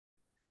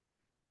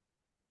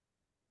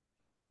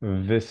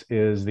This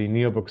is the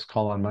NeoBooks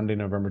Call on Monday,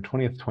 November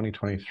 20th,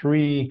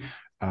 2023,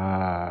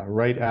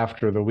 right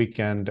after the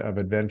weekend of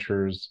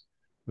adventures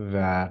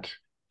that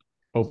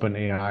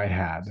OpenAI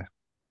had,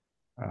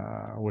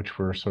 which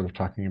we're sort of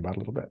talking about a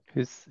little bit.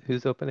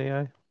 Who's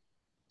OpenAI?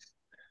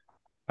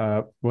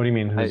 What do you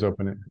mean, who's I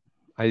open?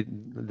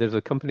 there's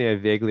a company I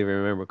vaguely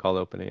remember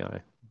called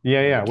OpenAI.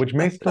 Yeah, yeah, which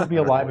may still be I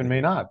don't know alive what and it may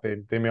is. not.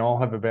 They may all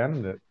have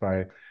abandoned it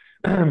by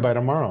by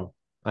tomorrow.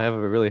 I have a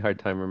really hard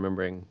time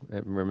remembering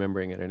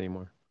it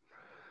anymore.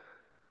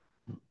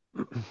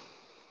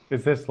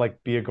 Is this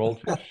like be a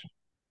goldfish?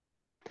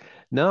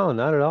 No,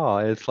 not at all.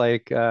 It's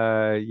like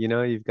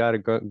you've got a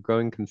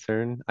growing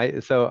concern. I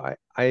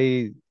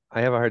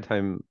have a hard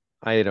time.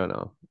 I don't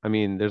know. I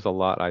mean, there's a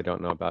lot I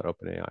don't know about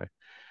OpenAI.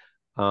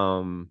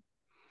 Um,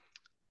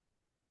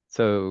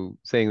 so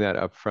saying that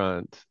up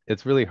front,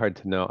 it's really hard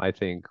to know, I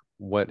think,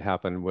 what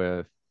happened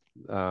with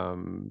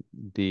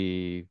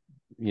the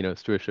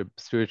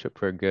stewardship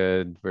for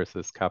good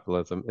versus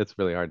capitalism. It's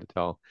really hard to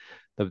tell.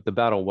 The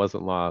battle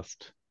wasn't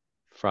lost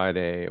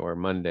Friday or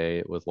Monday.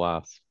 It was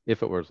lost.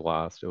 If it was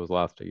lost, it was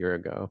lost a year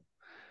ago,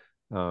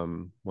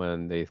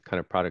 when they kind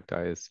of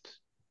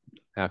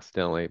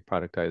accidentally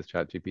productized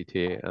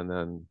ChatGPT and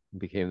then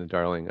became the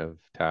darling of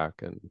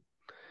tech. And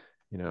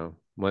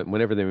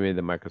whenever they made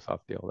the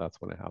Microsoft deal, that's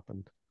when it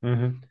happened.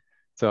 Hmm.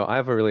 So I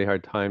have a really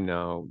hard time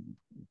now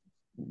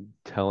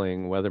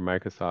telling whether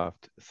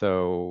Microsoft.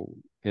 So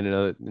in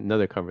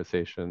another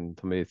conversation,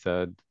 somebody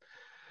said,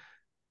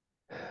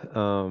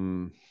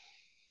 um,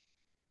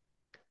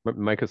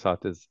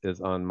 Microsoft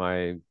is on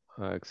my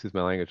excuse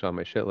my language, on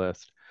my shit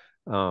list.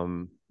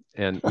 Um,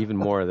 and even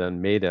more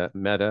than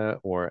Meta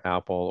or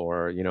Apple,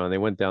 or and they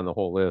went down the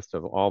whole list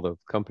of all the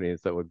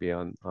companies that would be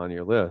on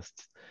your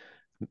list.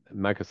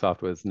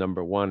 Microsoft was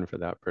number one for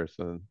that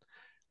person.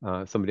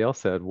 Somebody else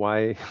said,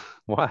 why,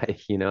 why?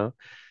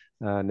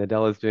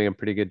 Nadella is doing a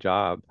pretty good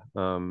job,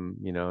 and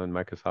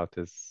Microsoft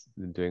is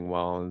doing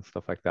well and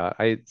stuff like that.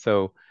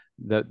 So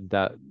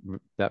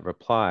that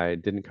reply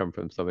didn't come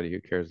from somebody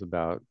who cares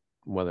about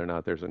whether or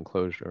not there's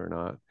enclosure or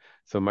not.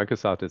 So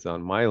Microsoft is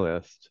on my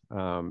list,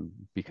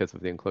 because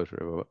of the enclosure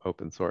of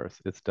open source.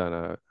 It's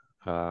done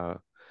a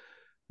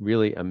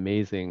really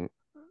amazing,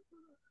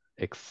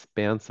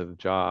 expansive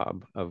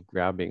job of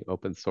grabbing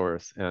open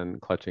source and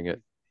clutching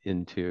it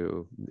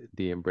into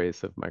the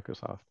embrace of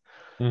Microsoft.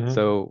 Hmm.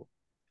 So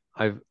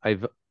I've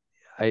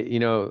I you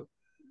know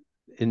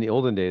in the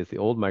olden days, the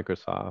old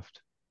Microsoft,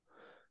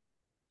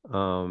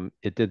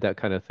 it did that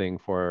kind of thing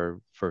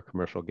for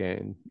commercial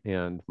gain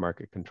and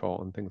market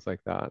control and things like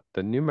that.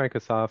 The new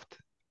Microsoft,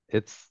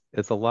 it's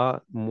a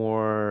lot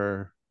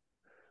more,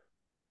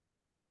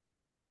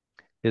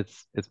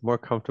 it's more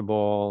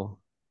comfortable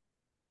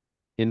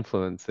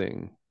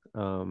influencing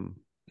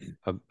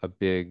a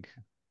big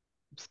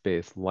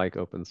space like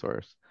open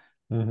source.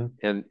 Hmm.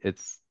 And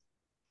it's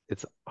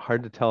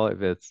hard to tell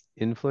if it's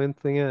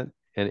influencing it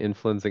and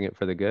influencing it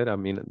for the good. I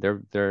mean,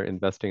 they're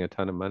investing a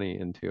ton of money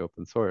into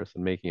open source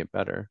and making it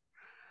better.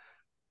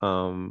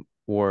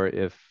 Or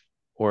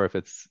if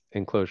it's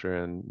enclosure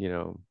and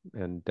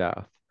and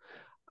death.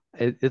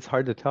 It's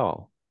hard to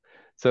tell.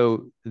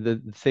 So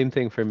the same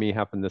thing for me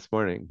happened this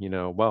morning.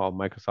 Well,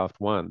 Microsoft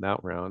won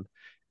that round.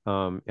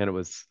 And it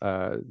was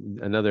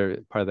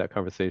another part of that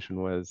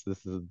conversation was,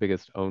 this is the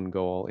biggest own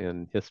goal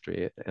in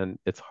history. And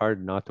it's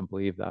hard not to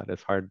believe that.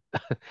 It's hard,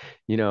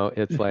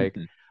 it's like,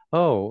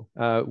 oh,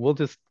 we'll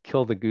just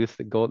kill the goose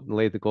that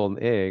laid the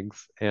golden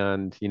eggs,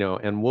 and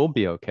we'll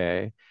be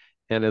okay.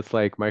 And it's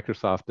like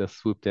Microsoft just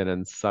swooped in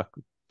and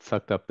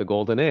sucked up the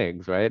golden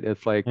eggs, right?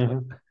 It's like, Hmm.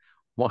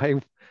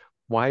 why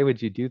why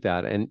would you do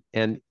that?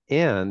 And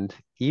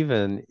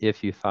even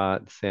if you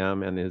thought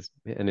Sam and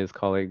his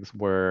colleagues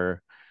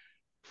were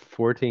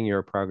thwarting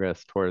your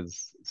progress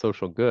towards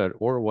social good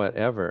or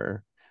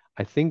whatever,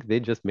 I think they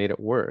just made it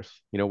worse.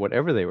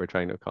 Whatever they were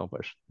trying to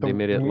accomplish, they So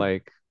made it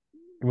like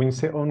when you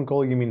say own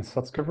goal, you mean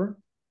Slutscover?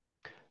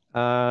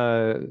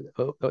 uh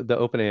the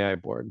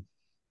OpenAI board.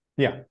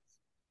 Yeah.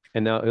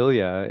 And now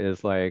Ilya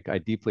is like, I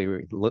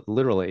deeply,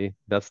 literally,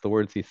 that's the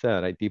words he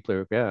said. I deeply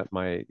regret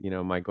my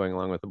going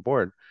along with the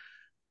board.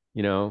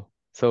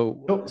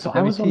 So So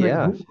I was wondering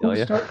WTF,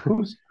 Ilya?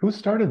 who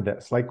started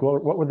this? Like,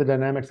 what were the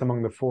dynamics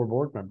among the four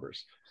board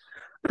members?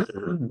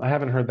 I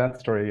haven't heard that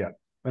story yet,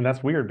 and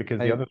that's weird because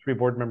the I other three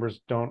board members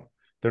don't.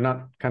 They're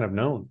not kind of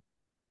known.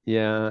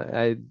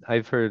 Yeah,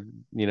 I've heard,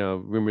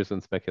 rumors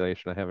and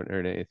speculation. I haven't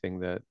heard anything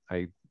that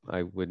I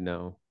would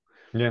know.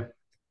 Yeah,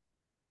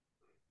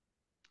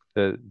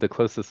 The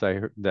closest I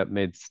heard that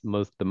made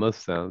the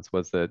most sense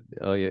was that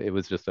Ilya, it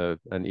was just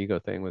an ego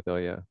thing with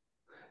Ilya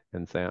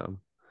and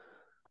Sam.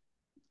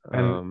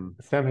 and Um,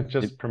 Sam had it,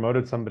 just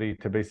promoted somebody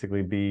to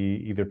basically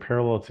be either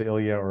parallel to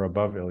Ilya or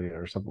above Ilya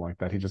or something like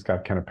that. He just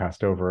got kind of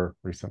passed over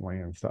recently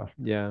and stuff.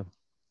 yeah,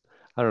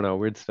 I don't know.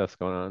 Weird stuff's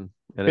going on,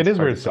 and It it's is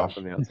hard weird to tell stuff.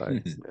 from the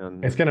outside.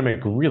 And It's going to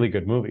make really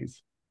good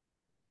movies.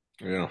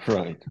 Yeah,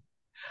 right.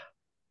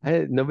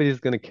 nobody's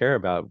going to care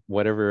about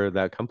whatever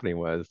that company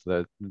was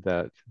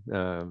that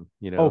you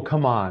Oh, know.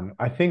 come on.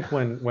 I think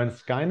when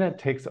Skynet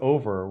takes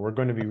over, we're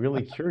going to be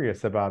really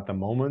curious about the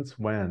moments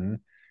when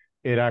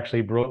it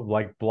actually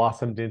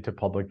blossomed into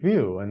public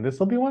view, and this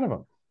will be one of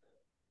them.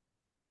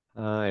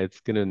 It's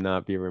going to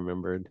not be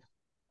remembered.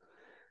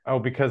 Oh,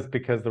 because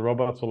the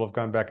robots will have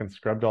gone back and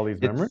scrubbed all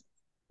these memories.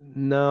 It's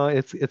no,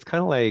 it's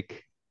kind of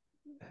like,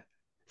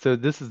 so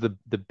this is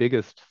the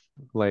biggest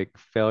like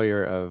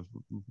failure of,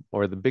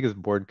 or the biggest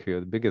board coup,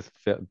 the biggest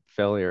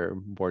failure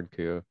board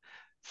coup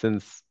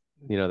since,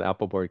 the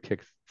Apple board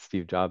kicked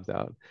Steve Jobs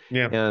out.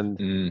 Yeah, And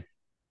Mm,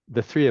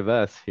 the three of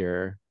us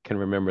here can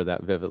remember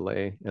that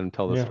vividly and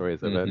tell the yeah.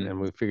 stories of it. hmm And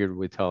we figured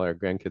we'd tell our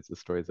grandkids the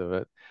stories of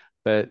it.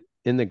 But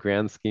in the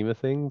grand scheme of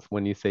things,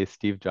 when you say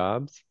Steve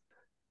Jobs,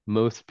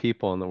 most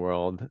people in the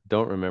world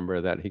don't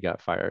remember that he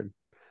got fired.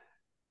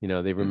 They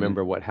hmm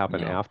remember what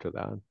happened No. after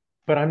that.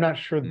 But I'm not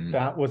sure Mm,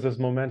 that was as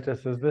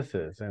momentous as this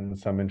is in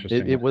some It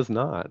interesting it way. was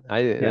not.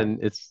 Yeah, And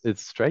it's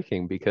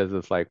striking because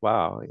it's like,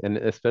 wow. And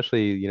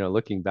especially,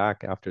 looking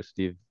back after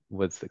Steve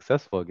was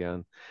successful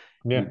again,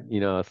 yeah.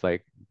 it's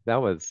like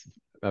that was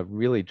a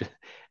really,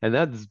 and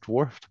that's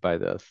dwarfed by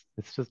this.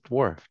 It's just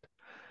dwarfed.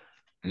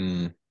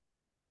 mm,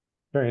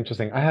 Very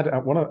interesting. I had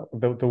one of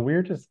the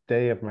weirdest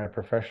day of my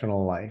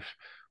professional life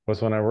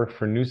was when I worked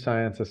for New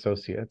Science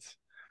Associates.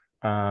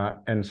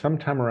 And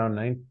sometime around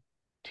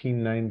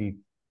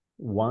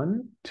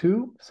 1991,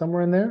 2,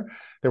 somewhere in there,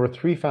 there were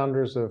three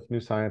founders of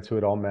New Science who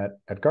had all met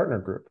at Gartner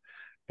Group.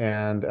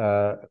 And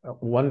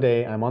one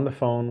day I'm on the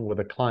phone with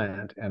a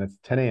client and it's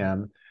 10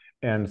 a.m.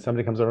 and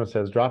somebody comes over and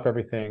says, drop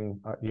everything,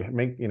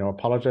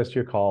 apologize to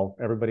your call,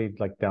 everybody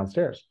like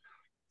downstairs.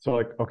 So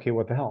like, okay,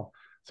 what the hell?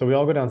 So we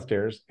all go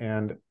downstairs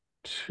and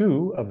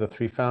two of the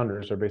three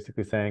founders are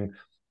basically saying,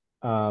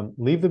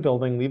 leave the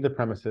building, leave the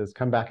premises,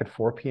 come back at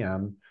 4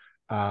 p.m.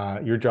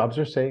 Your jobs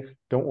are safe,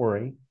 don't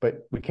worry,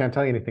 but we can't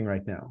tell you anything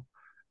right now.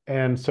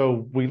 And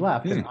so we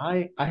left, and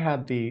mm. I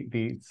had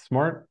the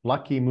smart,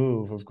 lucky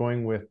move of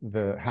going with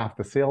the half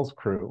the sales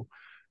crew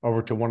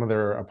over to one of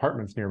their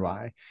apartments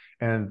nearby,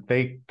 and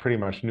they pretty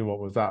much knew what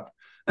was up.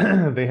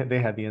 They had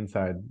the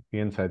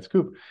inside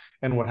scoop.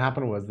 And what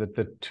happened was that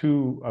the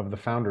two of the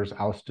founders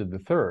ousted the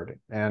third.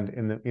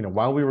 And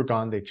while we were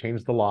gone, they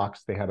changed the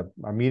locks. They had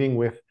a meeting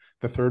with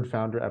the third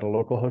founder at a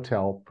local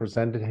hotel,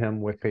 presented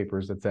him with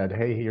papers that said,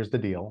 "Hey, here's the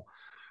deal,"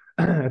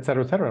 et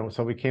cetera, et cetera.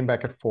 So we came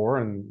back at 4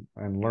 and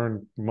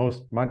learned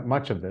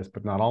much of this,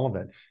 but not all of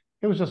it.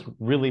 It was just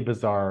really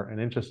bizarre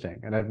and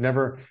interesting. And I've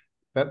never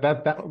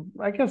that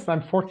I guess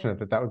I'm fortunate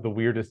that that was the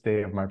weirdest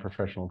day of my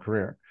professional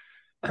career.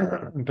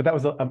 But that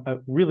was a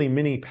really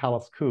mini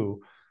palace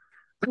coup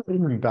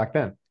back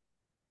then.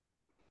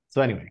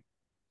 So anyway,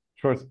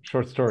 short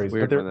It's stories, but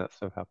weird when they're that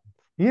stuff happens.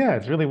 yeah,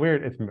 it's really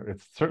weird.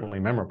 It's certainly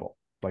memorable.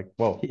 Like,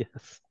 whoa.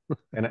 Yes.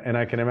 And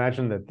I can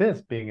imagine that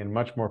this being in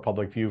much more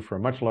public view for a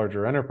much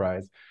larger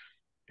enterprise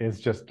is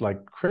just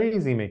like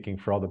crazy making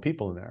for all the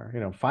people in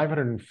there.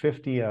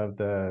 550 of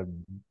the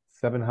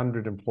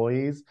 700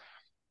 employees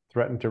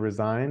threatened to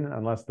resign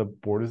unless the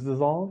board is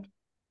dissolved.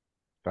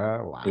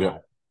 Yeah.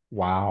 Wow.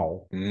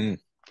 Wow. Mm. The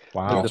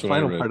Wow. That's what I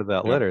final read. part of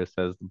that Yeah. letter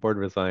says the board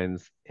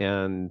resigns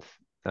and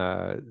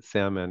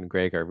Sam and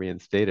Greg are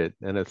reinstated.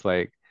 And it's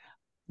like,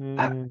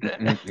 ah,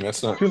 Mm,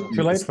 That's not,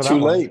 too late it's for that too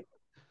one. late.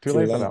 Too Too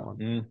late for late. that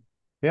one.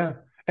 Yeah.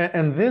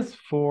 And this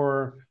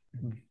for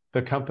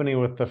the company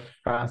with the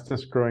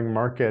fastest growing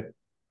market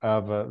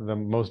of the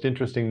most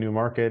interesting new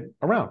market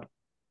around,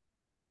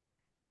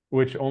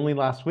 which only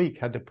last week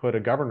had to put a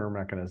governor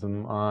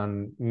mechanism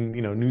on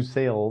new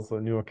sales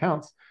and new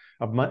accounts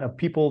of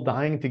people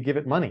dying to give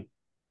it money.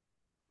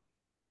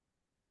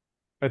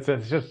 It's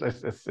just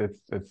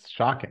it's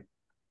shocking.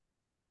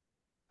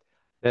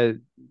 that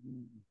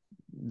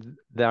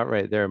that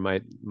right there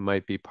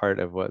might be part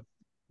of what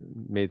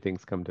made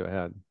things come to a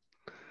head.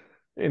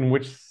 In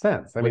which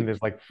sense? I mean, What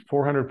there's like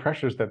 400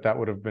 pressures that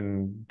would have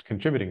been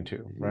contributing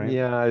to, right?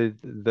 Yeah,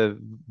 the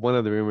one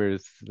of the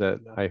rumors that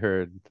I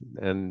heard,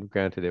 and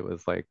granted it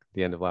was like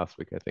the end of last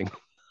week, I think,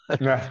 this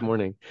Yeah,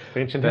 morning,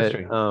 ancient but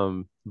history.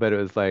 but it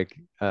was like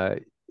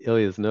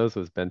Ilya's nose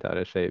was bent out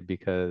of shape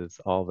because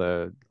all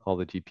the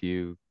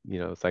GPU,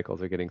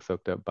 cycles are getting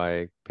soaked up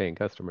by paying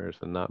customers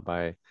and not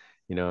by,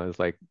 it's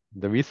like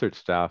the research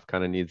staff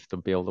kind of needs to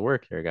be able to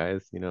work here,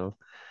 guys, I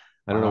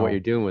don't know what you're Wow.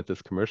 doing with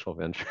this commercial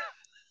venture.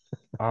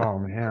 Oh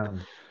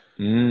man,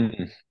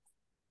 Mm.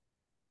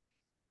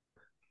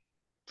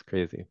 It's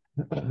crazy.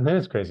 it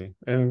is crazy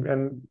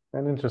and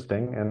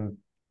interesting and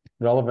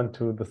relevant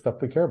to the stuff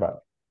we care about.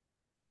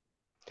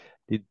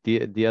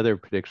 The other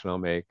prediction I'll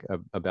make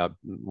about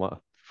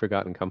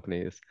forgotten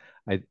companies,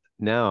 I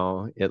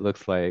now it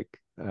looks like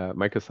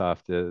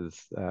Microsoft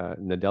is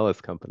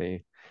Nadella's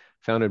company,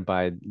 founded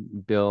by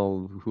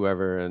Bill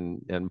whoever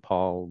and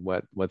Paul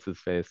what's his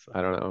face?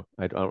 I don't know.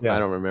 I Yeah,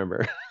 don't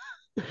remember.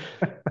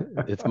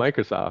 It's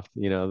Microsoft,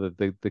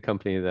 the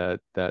company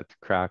that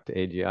cracked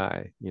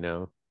AGI,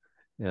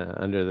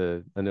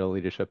 under the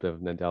leadership of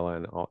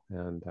Nadella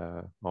and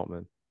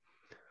Altman.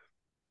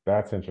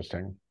 that's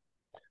interesting.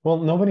 Well,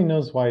 nobody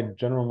knows why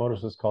General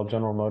Motors is called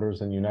General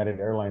Motors and United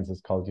Airlines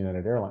is called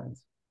United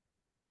Airlines.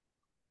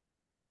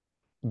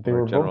 They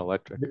Or were General both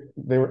Electric.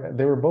 they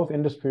were both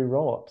industry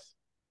roll-ups.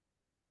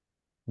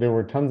 There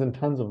were tons and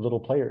tons of little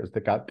players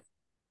that got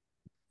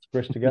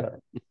squished together.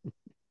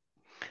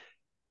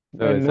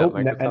 So And is that no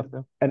Microsoft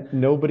now? and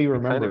nobody It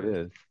kind of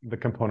remembers is. the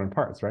component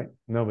parts, right?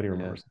 Nobody Yeah.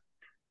 remembers.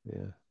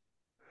 Yeah.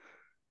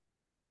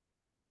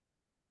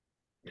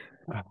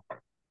 Ah,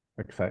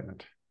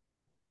 excitement.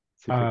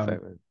 Super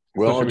excitement.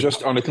 So Well, should we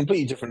just on a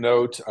completely different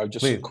note, I've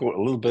just please? caught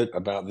a little bit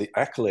about the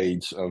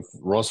accolades of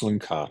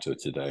Rosalind Carter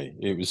today.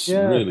 It was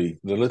Yes. really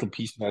the little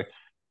piece of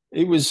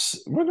it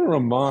was what a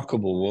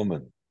remarkable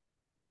woman.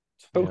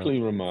 Yeah. Totally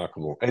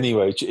remarkable.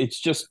 Anyway, it's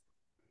just,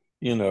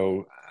 you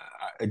know,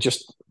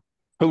 just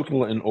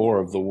total in awe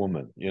of the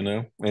woman, you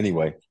know?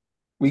 Anyway,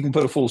 we can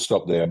put a full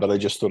stop there, but I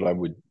just thought I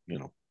would,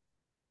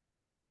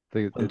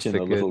 punt It's in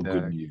a a good little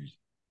good news.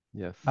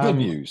 yes. Good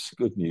news,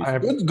 good news. I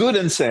Good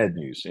and sad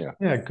news, yeah.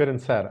 Yeah, good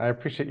and sad. I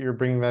appreciate you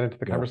bringing that into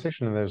the Yeah.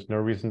 conversation, and there's no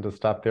reason to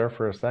stop there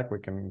for a sec. We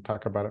can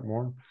talk about it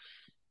more.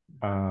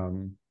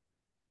 Um,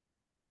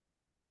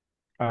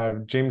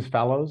 James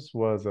Fallows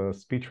was a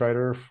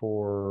speechwriter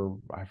for,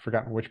 I've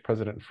forgotten which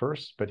president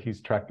first, but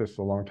he's tracked this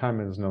a long time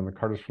and has known the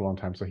Carters for a long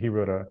time. So he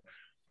wrote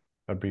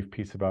a brief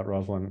piece about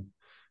Rosalind,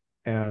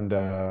 and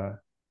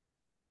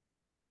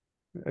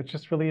it's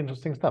just really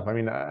interesting stuff. I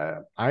mean,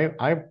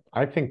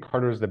 I think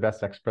Carter is the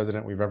best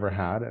ex-president we've ever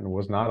had, and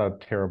was not a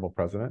terrible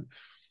president.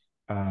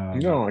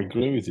 No, I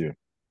agree with you.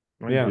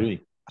 I Yeah,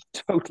 agree.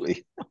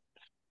 Totally.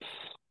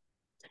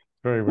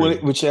 very Well,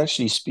 weird. which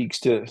actually speaks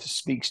to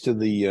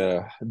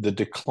the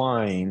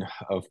decline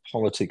of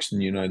politics in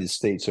the United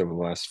States over the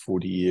last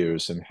 40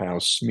 years, and how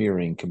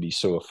smearing can be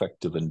so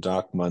effective, and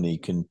dark money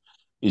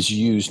is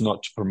used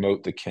not to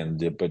promote the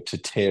candidate but to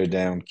tear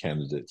down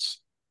candidates.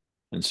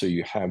 And so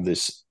you have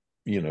this,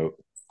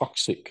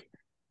 toxic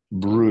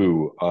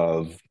brew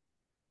of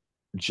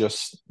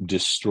just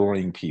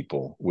destroying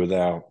people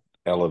without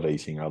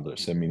elevating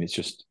others. I mean,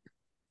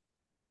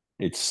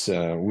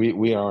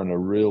 we are in a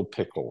real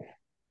pickle.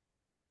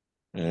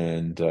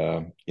 And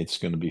it's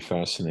going to be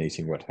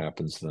fascinating what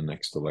happens in the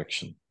next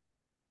election,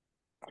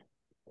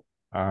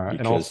 And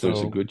because also,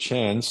 there's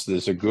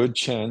a good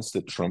chance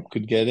that Trump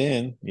could get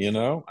in.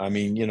 I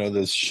mean,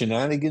 there's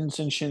shenanigans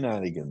and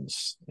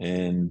shenanigans,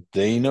 and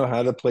they know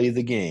how to play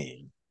the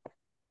game.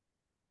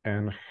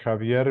 and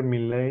Javier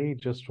Milei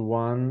just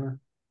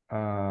won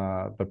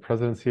the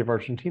presidency of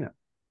Argentina.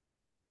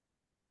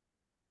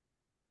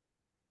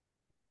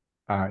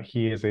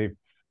 He is a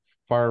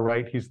far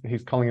right.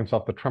 He's calling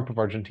himself the Trump of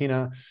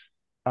Argentina.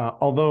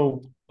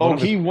 Although one Oh,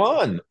 of his he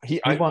won. he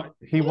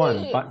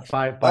won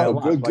by a Oh,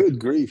 lot, good, like good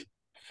grief!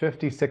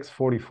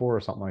 56-44 or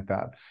something like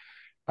that,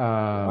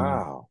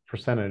 Wow.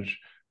 percentage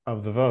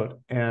of the vote.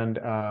 And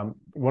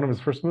one of his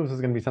first moves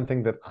is going to be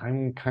something that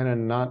I'm kind of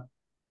not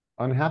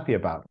unhappy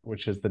about,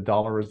 which is the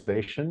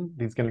dollarization.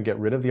 He's going to get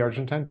rid of the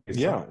Argentine peso.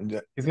 Yeah,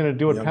 He's going to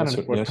do yeah. That's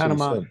what what he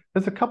Panama. said.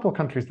 There's a couple of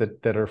countries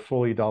that are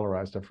fully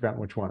dollarized. I've forgotten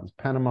which ones.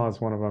 Panama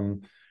is one of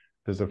them.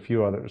 There's a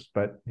few others,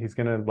 but he's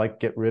going to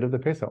get rid of the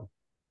peso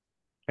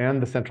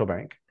and the central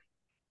bank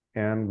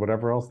and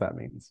whatever else that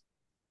means.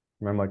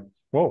 And I'm like,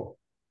 whoa.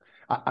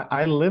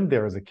 I lived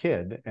there as a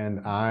kid,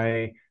 and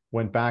I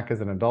went back as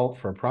an adult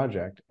for a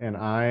project, and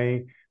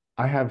I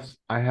have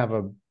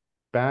a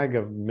bag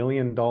of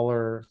million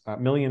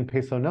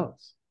peso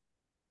notes.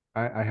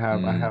 I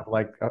have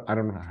like I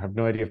don't know, I have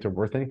no idea if they're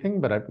worth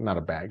anything, but I've not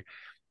a bag.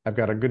 I've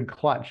got a good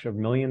clutch of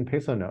million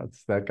peso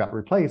notes that got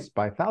replaced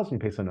by 1,000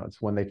 peso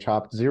notes when they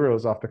chopped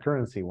zeros off the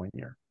currency one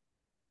year,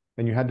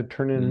 and you had to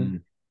turn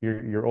in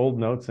Mm. your old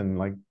notes and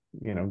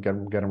get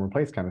them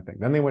replaced, kind of thing.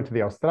 Then they went to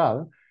the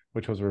Austral,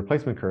 which was a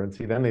replacement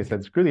currency. Then they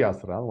said screw the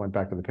Austral, went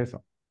back to the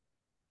peso.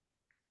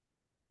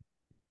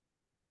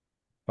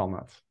 It's all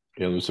nuts.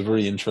 Yeah, there was a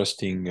very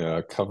interesting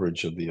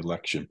coverage of the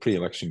election,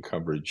 pre-election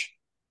coverage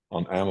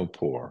on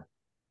Amirpour.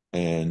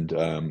 And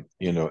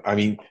I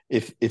mean,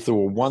 if there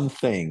were one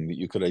thing that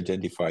you could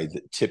identify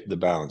that tipped the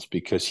balance,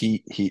 because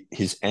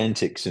his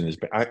antics in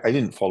I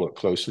didn't follow it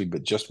closely,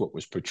 but just what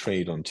was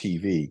portrayed on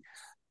TV,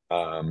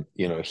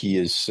 he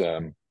is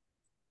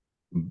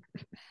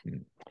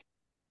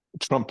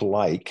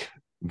Trump-like,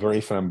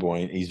 very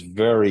flamboyant. He's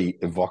very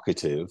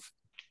evocative.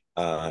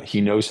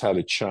 He knows how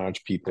to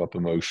charge people up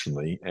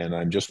emotionally, and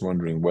I'm just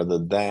wondering whether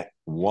that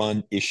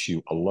one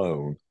issue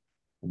alone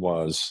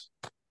was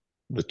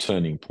the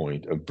turning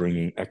point of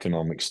bringing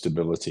economic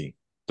stability,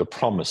 the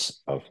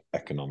promise of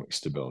economic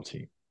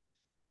stability,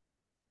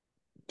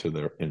 to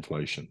their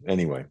inflation.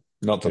 Anyway,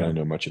 not that I Yeah.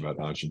 know much about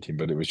Argentina,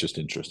 but it was just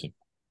interesting.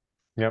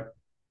 Yep.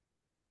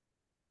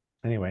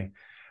 Anyway,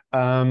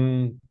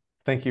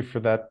 thank you for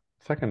that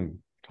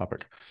second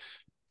topic.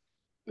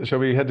 Shall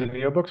we head to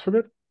NeoBooks for a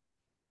bit?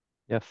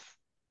 Yes.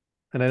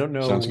 And I don't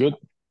Sounds know. good.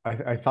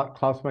 I thought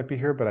Klaus might be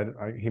here, but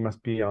he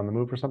must be on the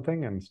move or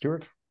something, and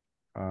Stuart.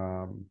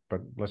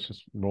 But let's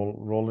just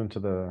roll into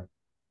the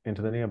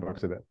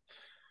NeoBooks a bit.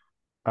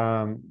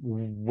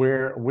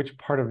 which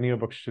part of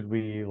NeoBooks should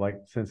we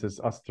like, since it's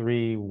us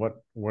three,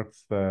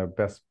 what's the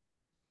best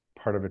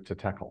part of it to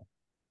tackle?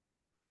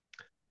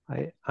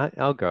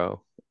 I'll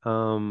go.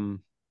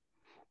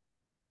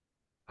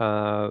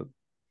 Uh,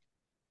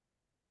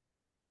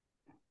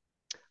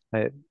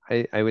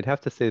 I, I would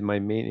have to say my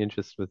main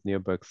interest with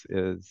NeoBooks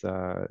is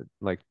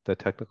like the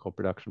technical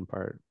production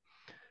part.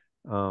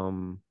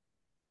 Um,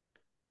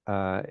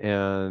 uh,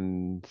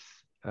 and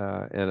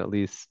and at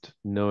least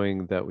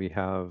knowing that we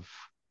have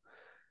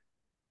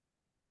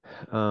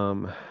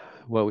um,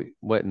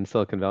 what in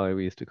Silicon Valley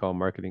we used to call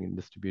marketing and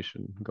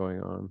distribution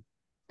going on.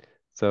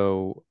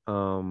 So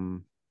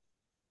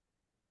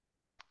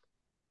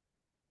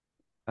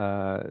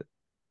uh,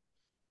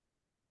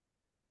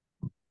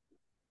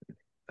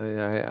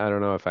 I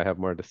don't know if I have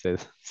more to say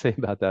say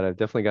about that. I've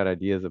definitely got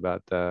ideas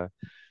about the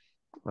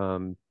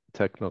um,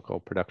 technical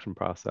production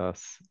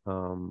process,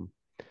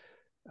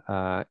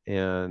 uh,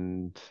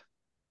 and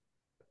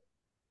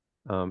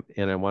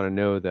and I want to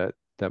know that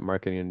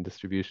marketing and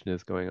distribution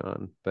is going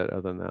on. But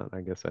other than that,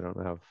 I guess I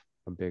don't have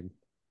a big.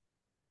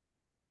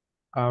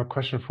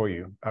 Question for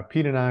you.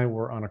 Pete and I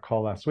were on a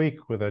call last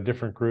week with a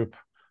different group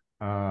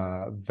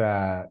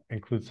that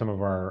includes some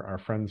of our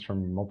friends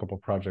from multiple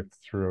projects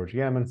through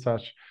OGM and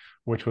such,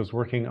 which was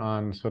working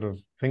on sort of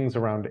things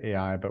around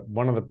AI. But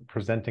one of the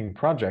presenting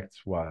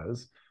projects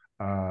was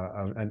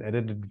an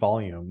edited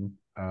volume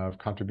of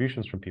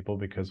contributions from people,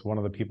 because one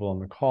of the people on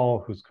the call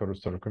who's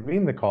sort of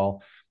convened the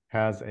call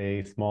has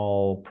a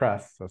small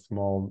press, a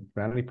small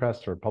vanity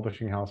press or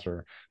publishing house,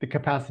 or the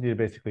capacity to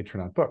basically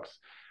turn out books.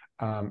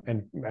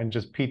 And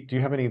just Pete, do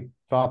you have any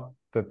thought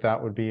that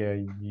that would be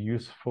a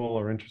useful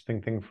or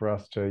interesting thing for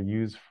us to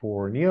use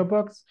for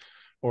NeoBooks,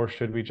 or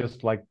should we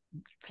just like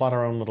plot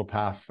our own little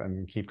path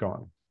and keep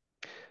going?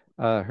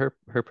 Her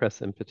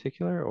press in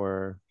particular,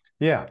 or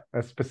Yeah,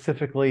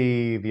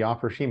 specifically the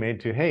offer she made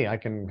to, hey, I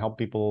can help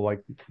people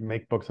like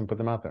make books and put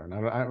them out there. And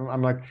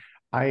I'm like,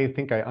 I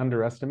think I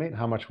underestimate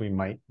how much we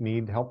might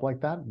need help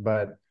like that,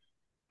 but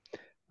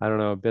I don't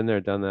know. Been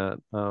there, done that.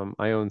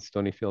 I own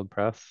Stonyfield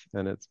Press,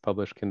 and it's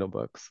published Kindle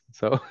books.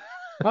 So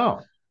oh,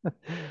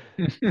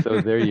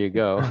 so there you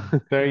go.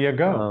 there you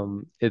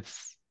go.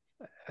 It's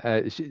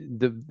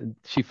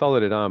she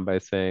followed it on by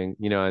saying,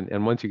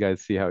 and once you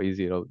guys see how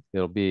easy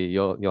it'll be,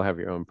 you'll have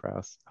your own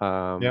press.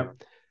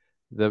 Yep.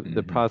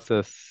 The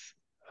process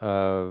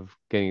of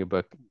getting a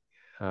book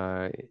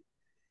uh,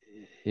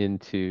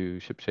 into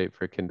shipshape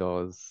for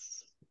Kindle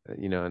is,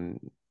 and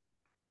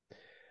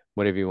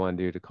whatever you want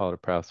to do to call it a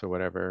press or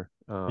whatever,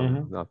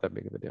 Hmm. not that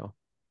big of a deal.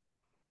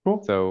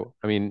 Cool. So,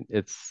 I mean,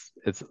 it's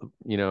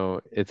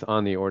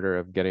on the order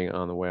of getting it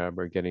on the web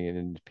or getting it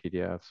into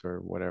PDFs or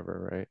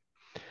whatever, right?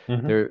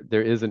 Hmm.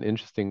 There is an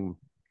interesting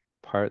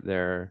part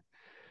there.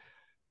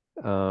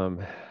 At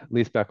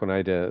least back when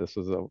I did it, this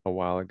was a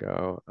while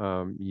ago.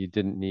 You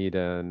didn't need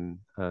an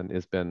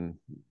ISBN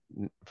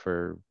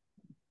for,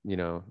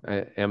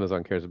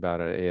 Amazon cares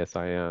about an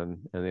ASIN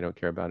and they don't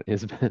care about an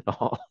ISBN at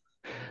all.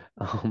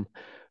 Um,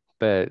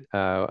 but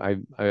I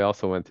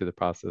also went through the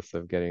process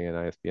of getting an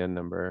ISBN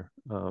number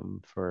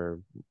for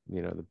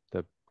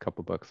the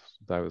couple books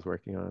that I was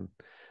working on.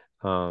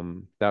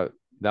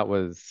 That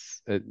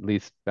was at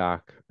least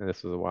back, and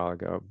this was a while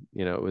ago.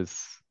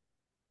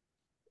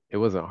 It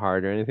wasn't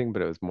hard or anything,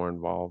 but it was more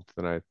involved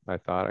than I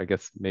thought. I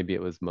guess maybe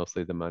it was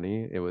mostly the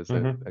money. It was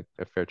Hmm.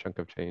 a fair chunk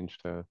of change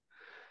to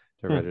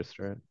Hmm.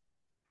 register it.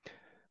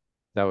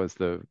 That's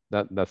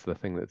the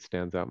thing that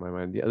stands out in my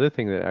mind. The other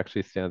thing that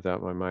actually stands out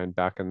in my mind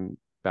back when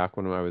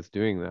I was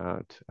doing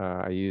that,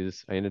 I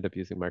ended up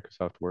using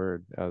Microsoft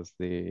Word as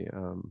the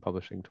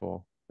publishing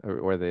tool,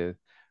 or the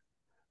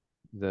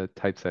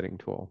typesetting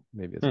tool,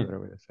 maybe is a Hmm. better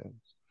way to say it.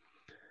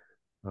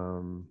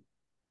 Um,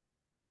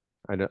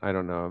 I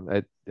don't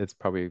know. It's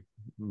probably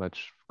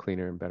much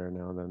cleaner and better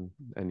now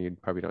and you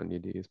probably don't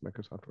need to use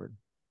Microsoft Word.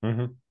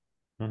 Hmm.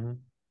 Hmm.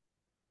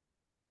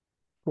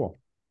 Cool.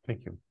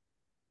 Thank you.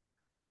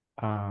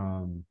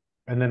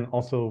 And then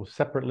also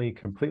separately,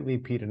 completely,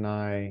 Pete and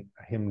I,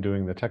 him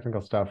doing the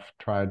technical stuff,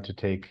 tried to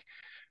take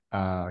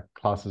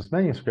Klaus's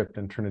manuscript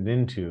and turn it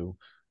into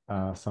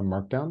some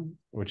Markdown,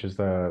 which is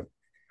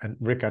and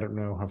Rick, I don't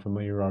know how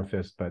familiar you are with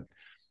this, but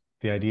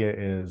the idea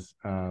is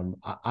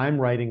I'm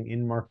writing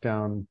in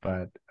Markdown,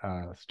 but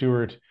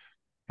Stuart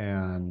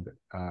and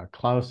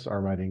Klaus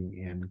are writing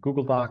in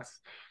Google Docs.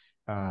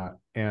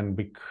 And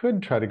we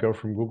could try to go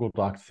from Google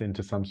Docs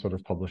into some sort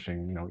of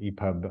publishing,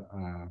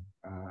 EPUB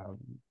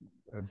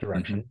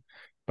direction.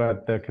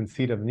 But the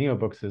conceit of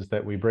NeoBooks is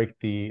that we break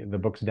the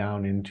books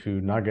down into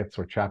nuggets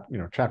or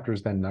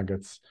chapters, then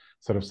nuggets,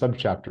 sort of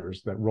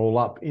subchapters that roll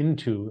up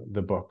into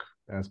the book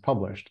as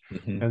published.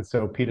 Mm-hmm. And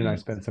so Pete and I Mm-hmm.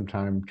 spent some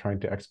time trying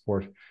to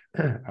export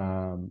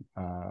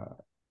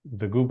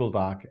the Google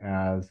Doc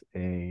as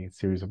a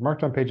series of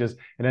Markdown pages,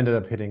 and ended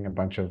up hitting a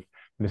bunch of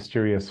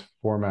mysterious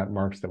format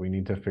marks that we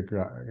need to figure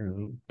out,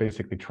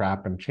 basically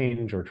trap and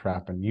change or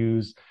trap and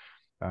use,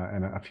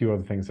 and a few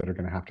other things that are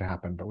going to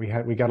happen. But we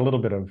got a little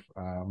bit of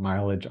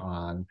mileage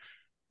on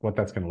what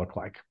that's going to look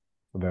like.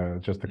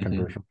 just the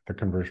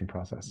conversion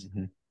process.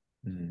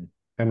 Mm-hmm.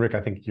 And Rick,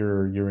 I think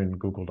you're in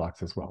Google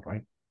Docs as well,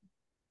 right?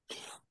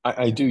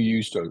 I do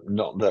use it,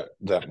 not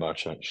that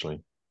much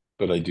actually,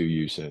 but I do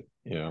use it.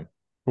 Yeah.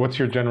 What's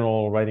your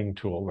general writing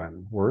tool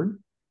then?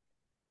 Word?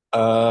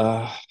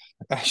 Uh,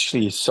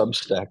 Actually,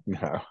 Substack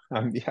now.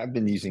 I've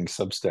been using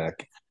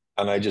Substack,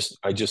 and I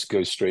just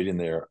go straight in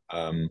there.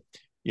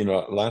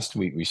 Last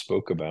week we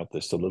spoke about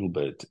this a little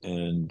bit,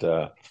 and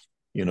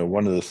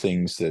one of the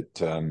things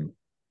that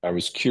I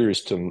was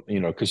curious to,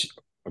 because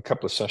a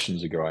couple of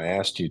sessions ago I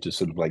asked you to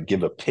sort of like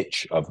give a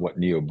pitch of what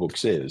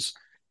NeoBooks is,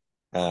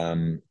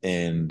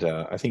 and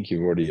I think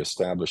you've already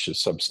established a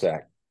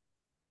Substack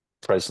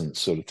presence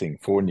sort of thing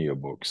for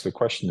NeoBooks. The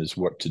question is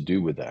what to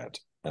do with that.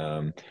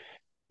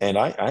 And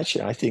I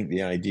think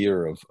the idea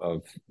of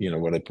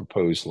what I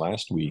proposed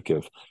last week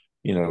of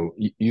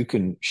you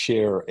can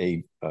share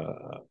a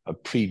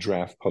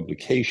pre-draft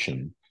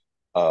publication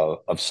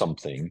of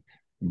something,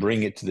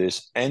 bring it to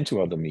this and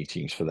to other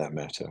meetings for that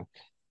matter,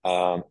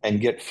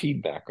 and get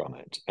feedback on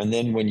it. And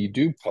then when you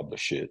do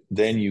publish it,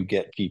 then you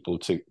get people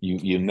to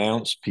you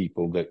announce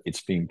people that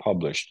it's being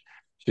published,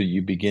 so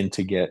you begin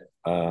to get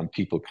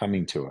people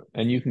coming to it,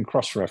 and you can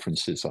cross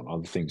references on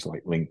other things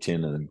like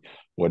LinkedIn and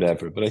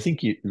whatever. But I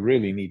think you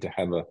really need to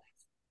have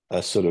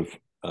a sort of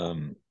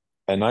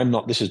and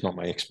this is not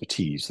my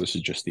expertise, this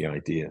is just the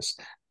ideas,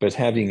 but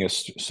having a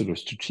sort of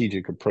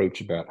strategic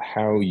approach about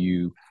how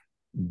you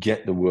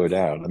get the word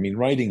out. I mean,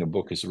 writing a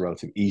book is a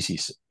relatively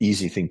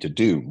easy thing to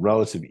do,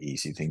 relatively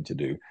easy thing to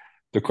do.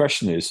 The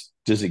question is,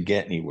 does it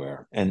get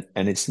anywhere? And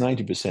it's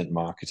 90%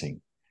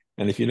 marketing.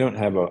 And if you don't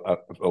have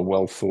a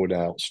well thought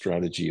out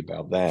strategy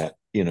about that,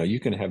 you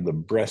can have the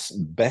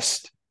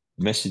best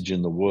message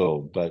in the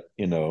world, but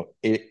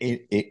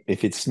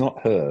if it's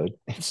not heard,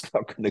 it's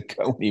not going to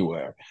go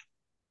anywhere.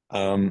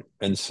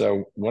 And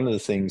so one of the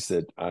things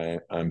that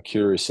I'm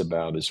curious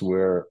about is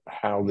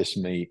how this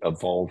may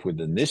evolve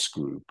within this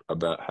group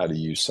about how to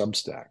use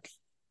Substack.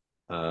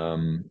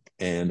 And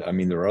I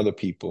mean, there are other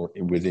people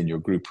within your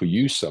group who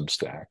use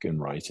Substack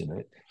and write in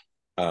it.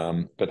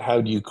 But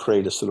how do you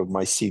create a sort of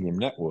mycelium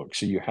network?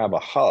 So you have a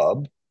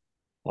hub,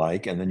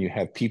 and then you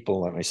have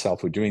people like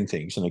myself who are doing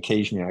things, and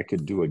occasionally I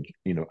could do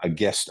a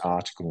guest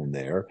article in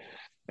there,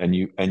 and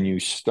you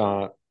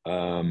start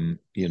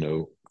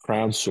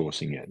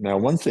crowdsourcing it. Now,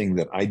 one thing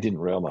that I didn't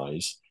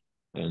realize,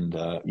 and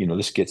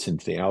this gets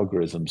into the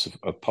algorithms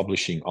of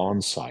publishing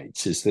on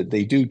sites, is that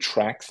they do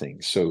track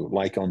things. So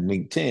like on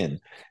LinkedIn,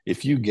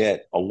 if you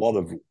get a lot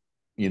of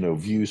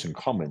views and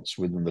comments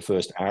within the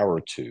first hour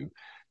or two,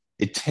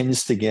 it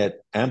tends to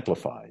get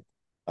amplified.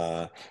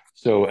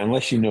 So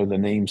unless you know the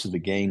names of the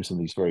games on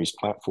these various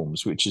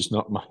platforms, which is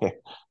not my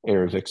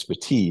area of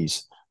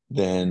expertise,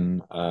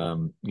 then I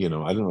don't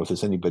know if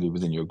there's anybody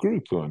within your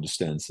group who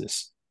understands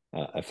this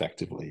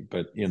effectively.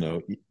 But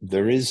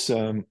there is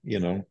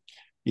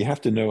you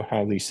have to know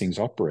how these things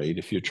operate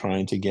if you're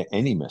trying to get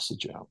any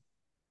message out.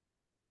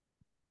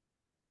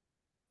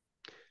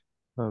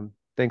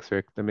 Thanks,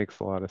 Rick. That makes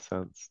a lot of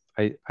sense.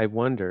 I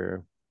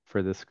wonder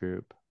for this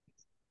group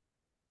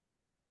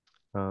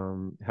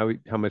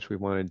how much we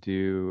want to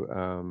do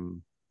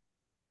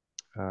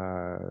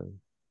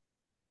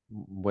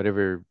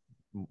whatever.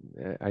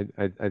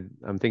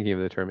 I'm thinking of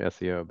the term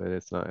SEO, but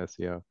it's not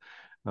SEO.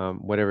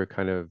 Whatever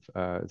kind of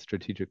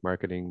strategic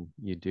marketing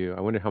you do.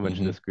 I wonder how much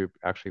this group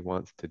actually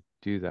wants to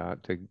do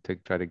that to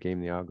try to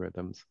game the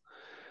algorithms.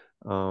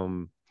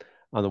 On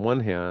the one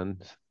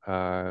hand,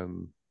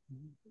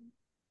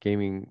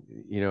 gaming,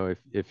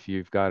 if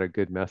you've got a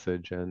good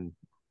message, and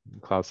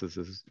Klaus's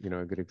is,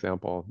 a good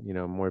example,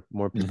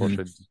 more people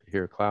should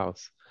hear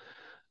Klaus.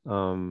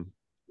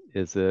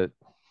 Is it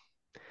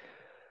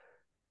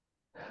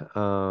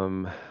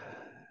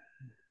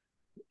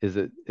is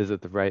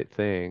it the right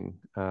thing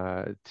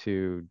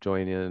to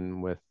join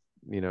in with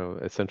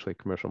essentially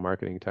commercial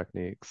marketing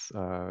techniques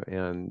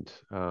and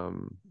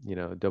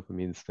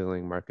dopamine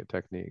stealing market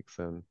techniques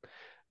and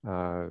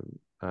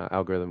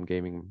algorithm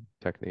gaming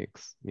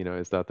techniques?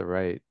 Is that the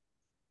right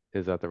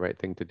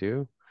thing to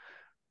do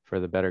for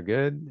the better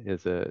good?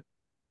 Is it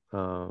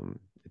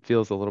it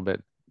feels a little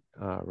bit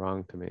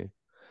wrong to me.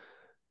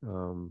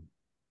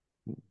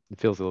 It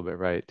feels a little bit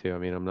right too. I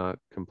mean, I'm not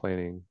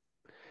complaining.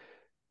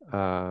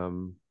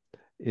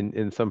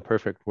 In some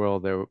perfect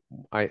world,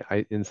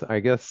 I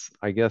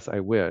guess I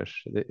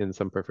wish that in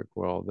some perfect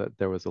world that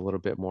there was a little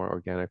bit more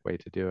organic way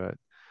to do it.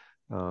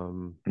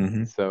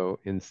 So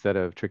instead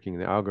of tricking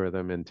the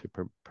algorithm into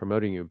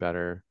promoting you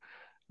better,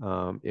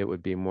 it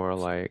would be more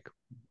like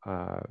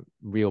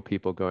real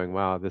people going,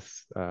 wow,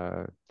 this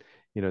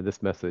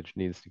this message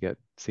needs to get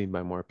seen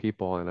by more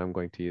people, and I'm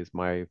going to use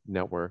my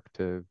network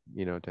to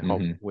to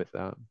help with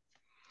that.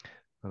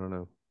 I don't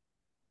know.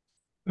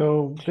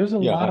 So there's a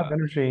lot of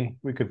energy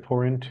we could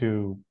pour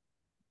into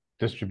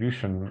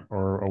distribution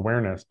or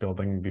awareness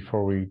building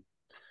before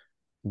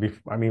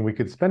I mean, we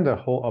could spend a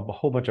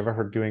whole bunch of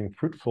effort doing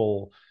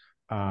fruitful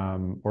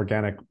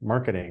organic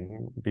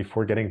marketing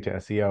before getting to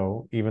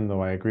SEO, even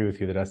though I agree with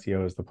you that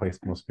SEO is the place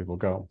most people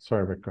go.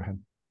 Sorry, Rick, go ahead.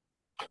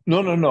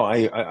 No.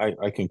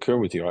 I concur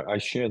with you. I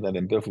share that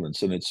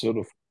ambivalence, and it's sort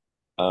of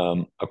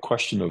a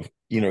question of,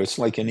 it's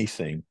like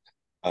anything.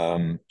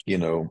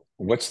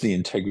 What's the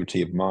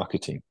integrity of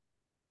marketing?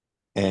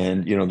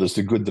 And there's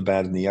the good, the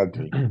bad, and the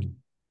ugly.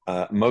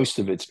 Most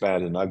of it's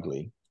bad and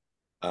ugly.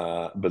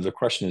 But the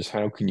question is,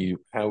 how can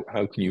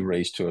you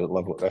raise to a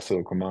level of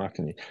ethical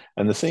marketing?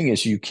 And the thing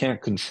is, you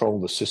can't control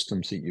the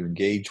systems that you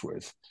engage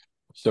with.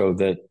 So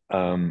that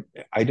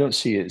I don't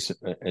see it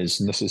as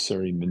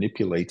necessarily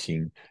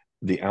manipulating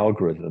the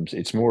algorithms.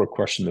 It's more a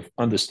question of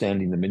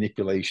understanding the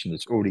manipulation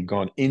that's already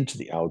gone into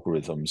the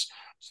algorithms,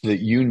 so that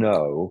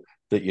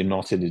that you're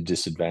not at a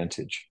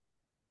disadvantage.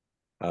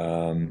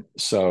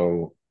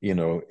 So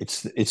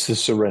it's the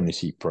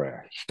serenity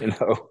prayer.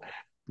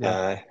 Yeah.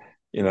 Uh,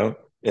 yeah,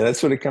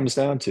 that's what it comes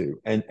down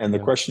to. And the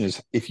Yeah. question is,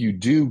 if you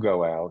do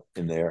go out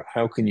in there,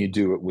 how can you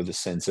do it with a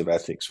sense of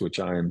ethics, which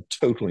I am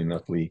totally and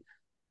utterly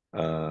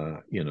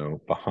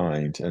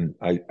behind. And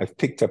I've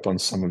picked up on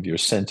some of your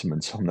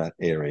sentiments on that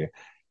area,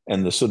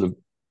 and the sort of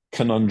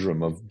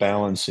conundrum of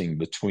balancing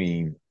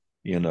between,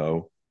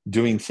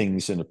 doing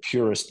things in a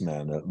purist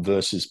manner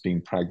versus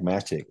being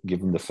pragmatic,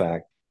 given the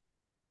fact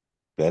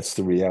that's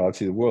the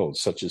reality of the world,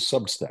 such as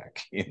Substack.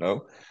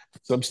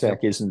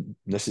 Substack Yep. isn't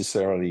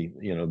necessarily,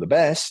 the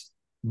best,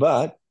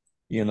 but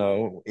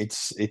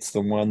it's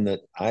the one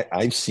that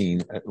I've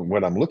seen.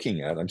 What I'm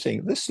looking at, I'm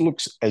saying this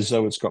looks as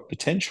though it's got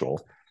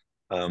potential.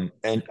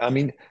 And I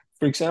mean,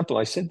 for example,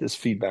 I said this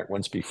feedback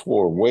once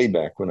before, way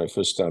back when I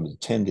first started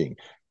attending.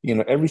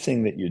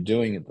 Everything that you're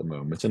doing at the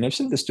moment, and I've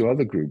said this to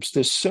other groups,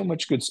 there's so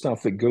much good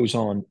stuff that goes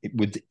on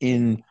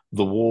within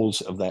the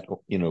walls of that,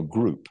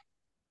 group.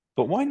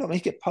 But why not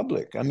make it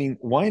public? I mean,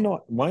 why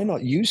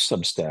not use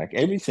Substack?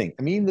 Everything.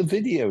 I mean, the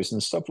videos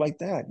and stuff like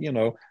that,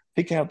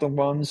 pick out the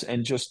ones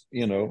and just,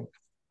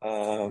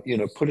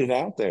 put it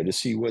out there to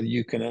see whether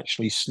you can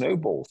actually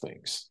snowball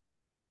things.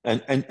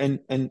 And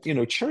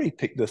cherry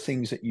pick the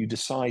things that you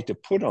decide to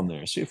put on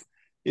there. So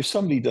if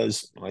somebody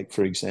does, like,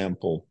 for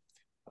example,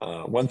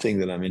 one thing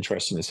that I'm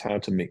interested in is how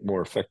to make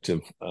more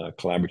effective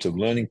collaborative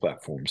learning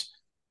platforms.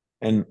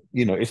 And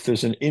if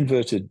there's an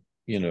inverted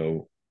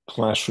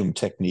classroom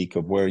technique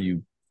of where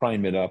you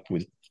prime it up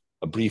with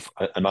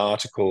an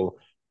article,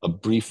 a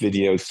brief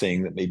video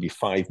thing that may be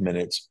 5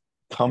 minutes,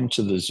 come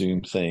to the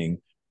Zoom thing,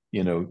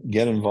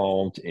 get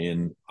involved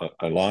in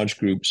a large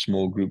group,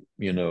 small group,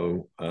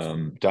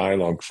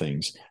 dialogue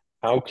things.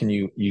 How can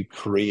you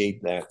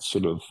create that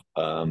sort of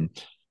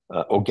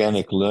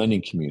organic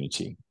learning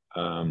community?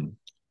 And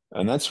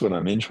that's what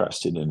I'm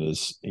interested in.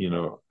 Is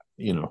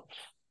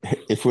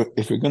if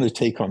we're going to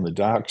take on the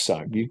dark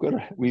side, we've got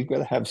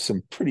to have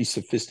some pretty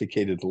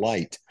sophisticated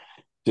light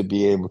to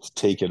be able to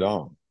take it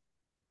on.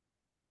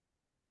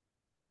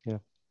 Yeah.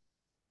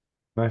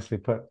 Nicely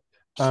put.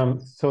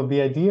 So the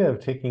idea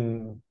of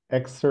taking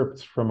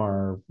excerpts from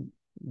our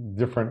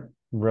different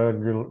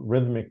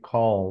rhythmic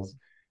calls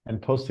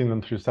and posting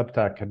them through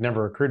Substack had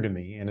never occurred to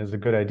me, and is a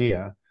good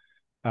idea.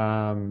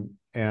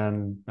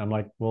 And I'm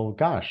like, well,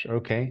 gosh,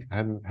 okay. I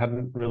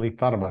hadn't really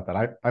thought about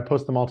that. I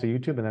post them all to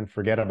YouTube and then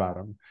forget about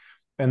them.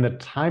 And the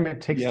time it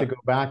takes to Yeah. go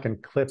back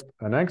and clip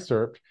an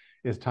excerpt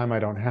is time I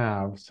don't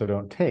have, so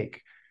don't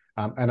take.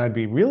 And I'd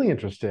be really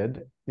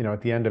interested,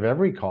 at the end of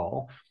every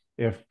call,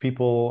 if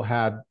people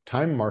had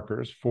time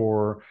markers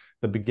for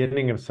the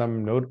beginning of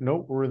some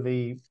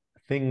noteworthy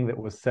thing that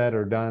was said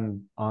or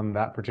done on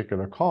that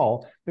particular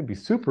call. It'd be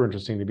super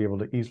interesting to be able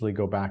to easily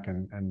go back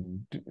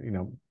and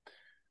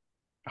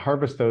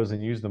harvest those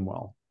and use them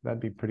well. That'd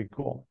be pretty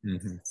cool.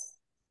 Mm-hmm.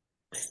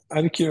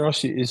 Out of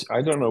curiosity,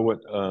 I don't know what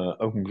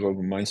Open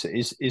Global Mindset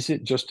is. Is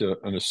it just a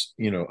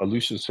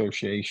loose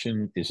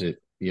association? Is it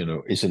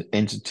is it an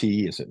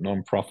entity? Is it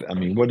nonprofit? I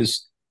mean, what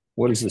is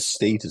the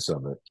status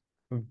of it?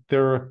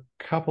 There are a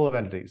couple of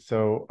entities.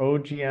 So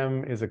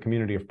OGM is a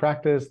community of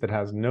practice that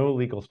has no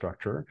legal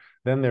structure.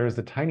 Then there is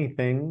a tiny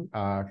thing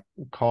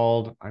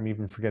called, I'm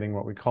even forgetting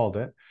what we called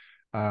it,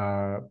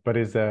 but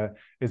is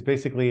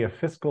basically a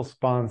fiscal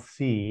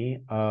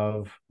sponsee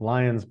of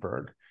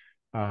Lionsburg.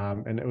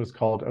 And it was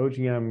called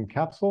OGM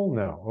Capsule.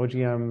 No,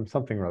 OGM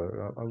something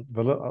or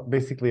other.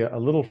 Basically, a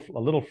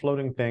little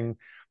floating thing,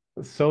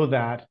 so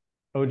that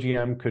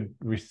OGM could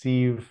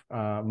receive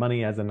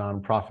money as a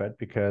nonprofit,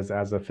 because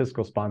as a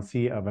fiscal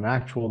sponsee of a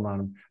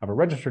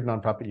registered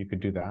nonprofit, you could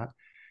do that.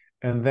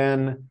 And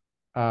then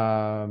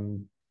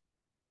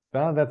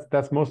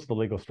that's most of the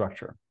legal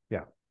structure.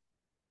 Yeah.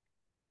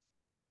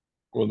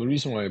 Well, the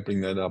reason why I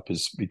bring that up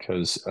is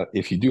because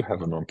if you do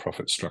have a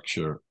nonprofit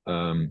structure,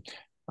 I'm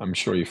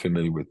sure you're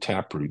familiar with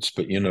Taproots,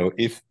 but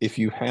if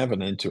you have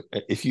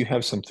if you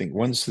have something,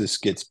 once this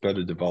gets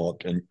better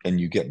developed and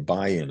you get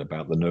buy-in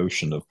about the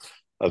notion of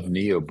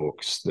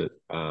NeoBooks, that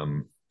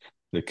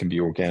can be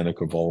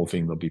organic,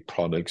 evolving, there'll be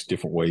products,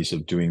 different ways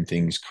of doing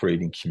things,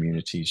 creating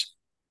communities.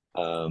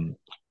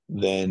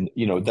 Then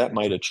that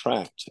might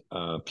attract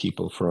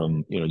people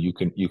from you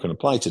can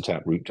apply to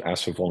Taproot to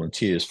ask for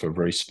volunteers for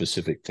very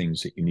specific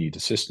things that you need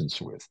assistance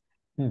with.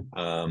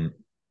 And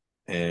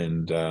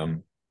I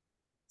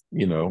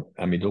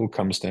mean, it all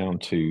comes down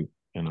to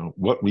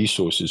what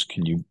resources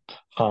can you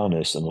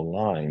harness and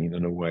align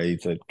in a way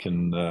that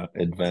can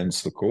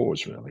advance the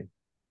cause, really.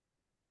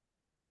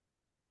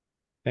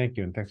 Thank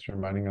you, and thanks for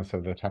reminding us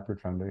of the Taproot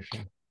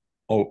Foundation.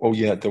 Oh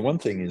yeah. The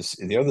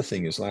other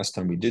thing is, last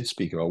time we did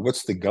speak about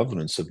what's the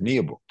governance of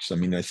NeoBooks. I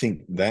mean, I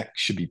think that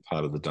should be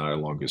part of the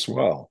dialogue as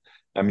well.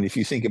 I mean, if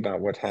you think about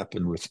what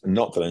happened with,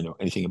 not that I know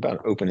anything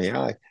about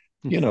OpenAI,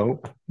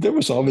 there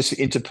was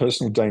obviously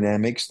interpersonal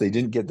dynamics. They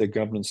didn't get their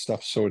governance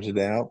stuff sorted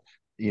out.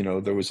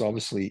 There was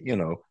obviously,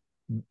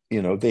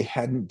 they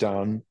hadn't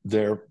done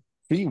their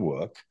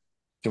pre-work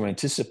to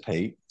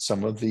anticipate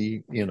some of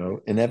the,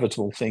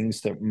 inevitable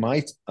things that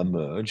might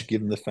emerge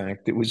given the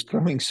fact it was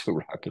growing so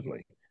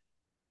rapidly.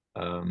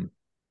 Um,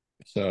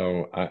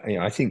 so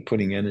I think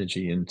putting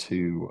energy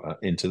into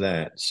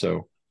that.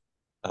 So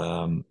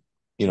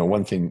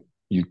one thing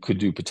you could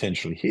do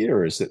potentially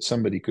here is that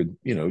somebody could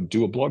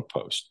do a blog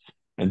post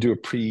and do a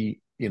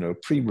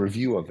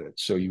pre-review of it.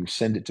 So you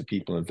send it to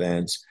people in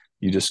advance,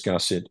 you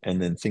discuss it,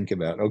 and then think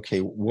about, okay,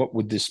 what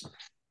would this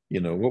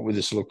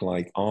look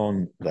like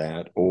on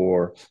that?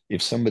 Or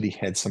if somebody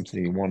had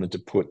something they wanted to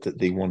put that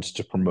they wanted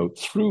to promote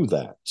through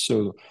that.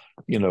 So,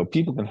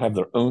 people can have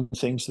their own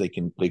things. They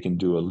can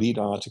do a lead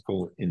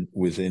article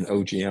within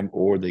OGM,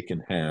 or they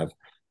can have,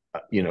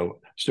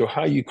 so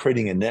how are you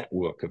creating a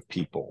network of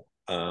people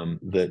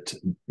that,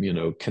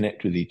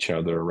 connect with each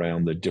other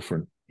around the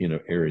different,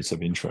 areas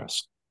of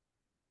interest?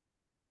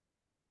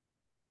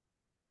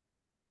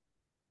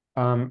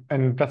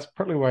 And that's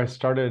partly why I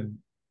started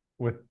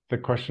with the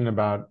question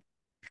about,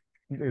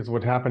 is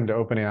what happened to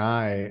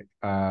OpenAI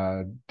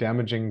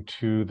damaging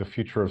to the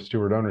future of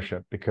steward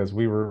ownership? Because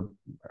we were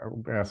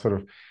sort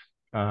of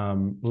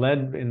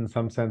led in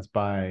some sense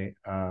by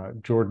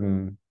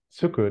Jordan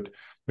Sukut.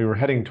 We were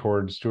heading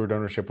towards steward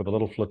ownership with a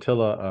little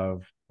flotilla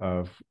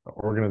of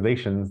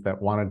organizations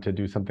that wanted to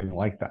do something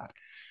like that.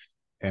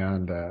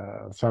 And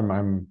so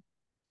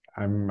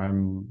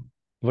I'm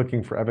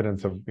looking for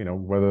evidence of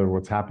whether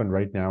what's happened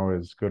right now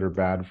is good or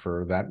bad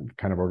for that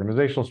kind of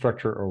organizational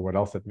structure, or what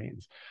else it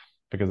means,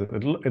 because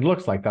it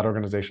looks like that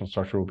organizational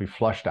structure will be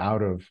flushed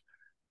out of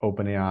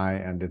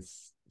OpenAI and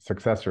its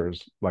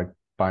successors like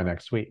by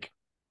next week.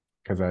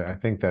 Because I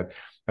think that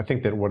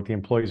what the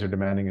employees are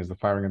demanding is the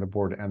firing of the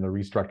board and the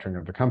restructuring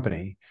of the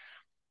company.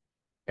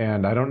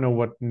 And I don't know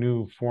what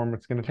new form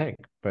it's going to take,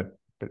 but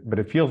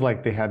it feels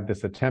like they had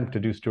this attempt to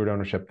do steward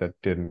ownership that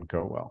didn't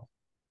go well.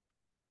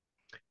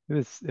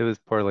 It was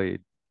poorly.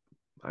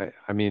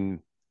 I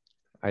mean,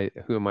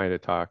 who am I to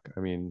talk? I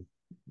mean,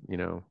 you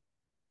know,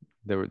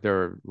 there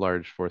are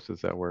large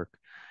forces at work,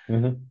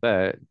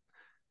 but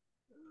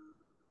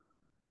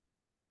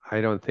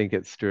I don't think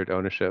it's steward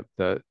ownership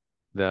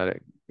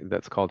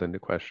that's called into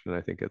question.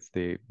 I think it's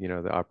the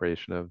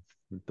operation of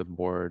the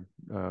board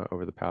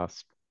over the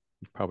past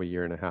probably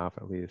year and a half,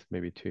 at least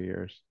maybe 2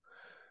 years.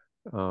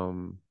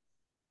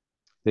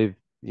 They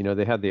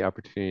had the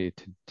opportunity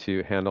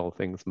to handle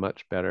things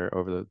much better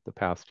over the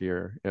past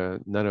year.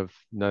 None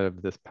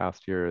of this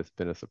past year has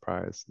been a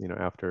surprise.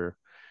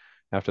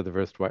 After the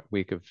first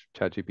week of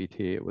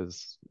ChatGPT, it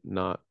was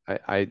not.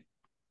 They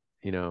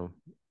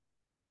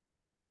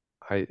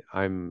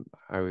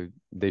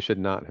should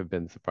not have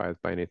been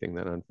surprised by anything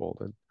that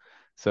unfolded.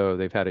 So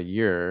they've had a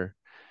year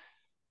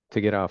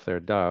to get off their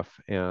duff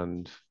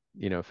and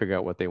figure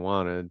out what they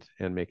wanted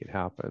and make it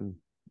happen.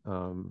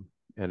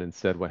 And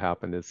instead, what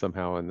happened is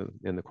somehow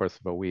in the course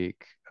of a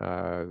week,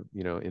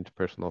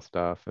 interpersonal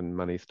stuff and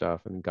money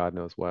stuff and God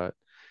knows what,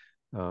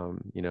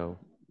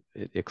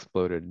 it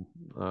exploded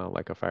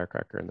like a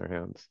firecracker in their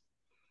hands.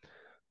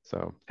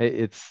 So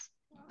it's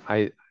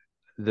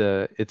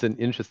an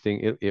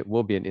interesting. It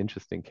will be an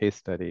interesting case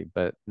study,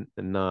 but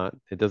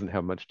it doesn't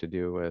have much to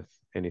do with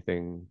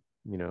anything,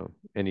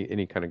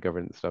 any kind of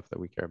governance stuff that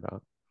we care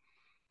about.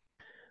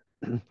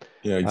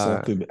 Yeah,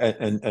 exactly.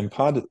 And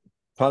part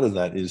of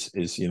that is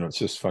it's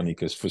just funny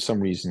because for some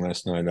reason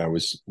last night I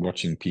was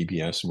watching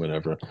PBS and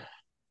whatever,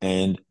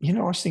 and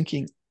I was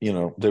thinking,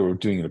 they were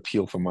doing an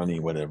appeal for money,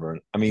 whatever.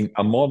 I mean,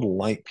 a model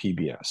like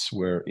PBS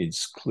where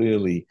it's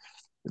clearly,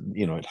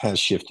 it has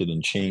shifted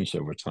and changed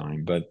over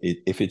time, but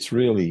if it's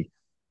really,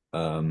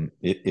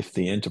 if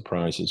the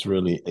enterprise is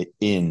really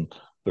in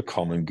the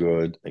common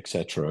good,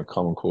 etc.,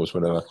 common cause,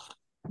 whatever,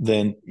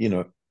 then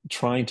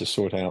trying to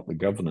sort out the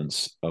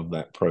governance of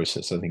that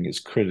process, I think, is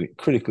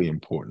critically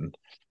important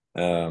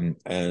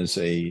as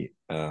a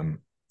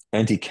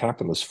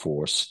anti-capitalist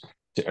force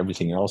to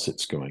everything else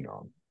that's going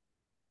on.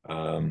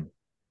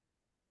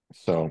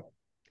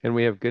 And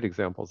we have good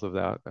examples of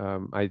that.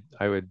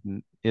 I would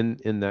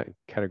in that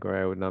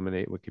category, I would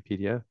nominate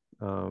Wikipedia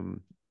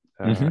and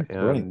right.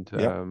 Yep.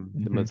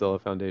 the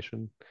Mozilla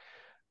Foundation.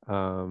 We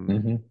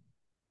could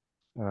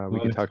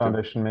Linux talk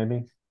Foundation,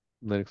 maybe.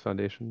 Linux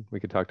Foundation. We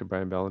could talk to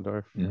Brian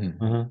Bellendorf. We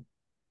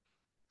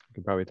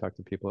could probably talk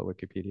to people at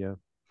Wikipedia.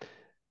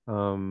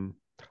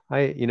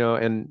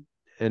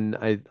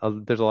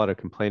 There's a lot of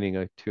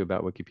complaining too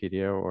about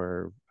Wikipedia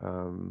or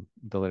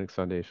the Linux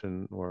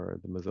Foundation or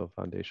the Mozilla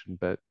Foundation,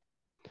 but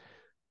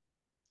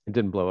it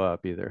didn't blow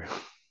up either.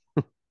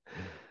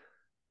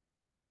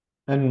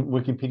 And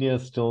Wikipedia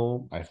is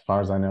still, as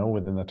far as I know,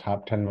 within the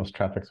top 10 most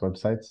trafficked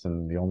websites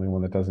and the only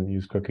one that doesn't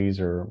use cookies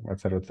or et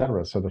cetera, et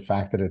cetera. So the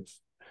fact that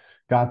it's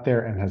got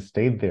there and has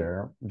stayed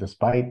there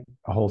despite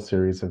a whole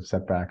series of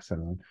setbacks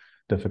and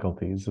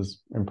difficulties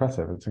is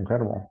impressive. It's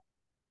incredible.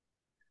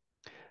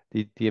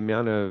 The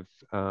amount of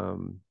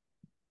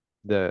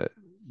the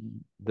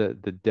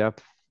the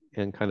depth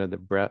and kind of the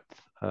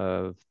breadth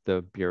of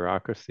the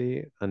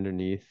bureaucracy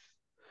underneath,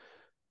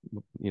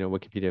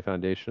 Wikipedia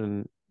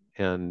Foundation,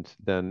 and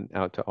then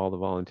out to all the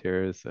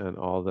volunteers and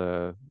all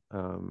the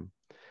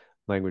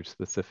language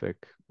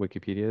specific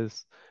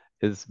Wikipedias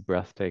is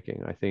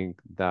breathtaking. I think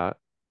that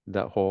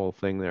whole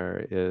thing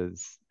there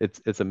is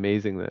it's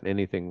amazing that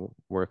anything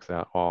works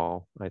at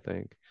all, I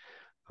think.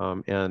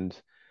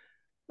 And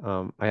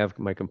I have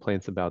my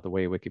complaints about the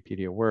way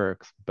Wikipedia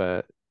works,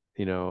 but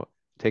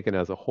taken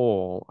as a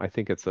whole, I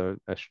think it's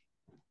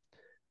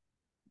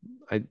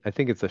I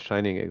think it's a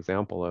shining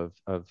example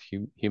of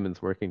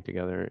humans working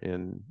together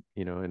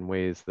in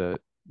ways that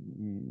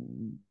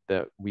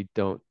we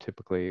don't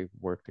typically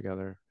work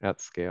together at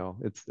scale.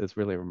 It's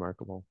really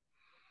remarkable,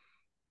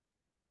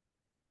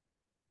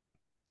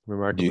 Do you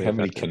remarkably have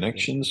any effective.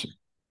 connections?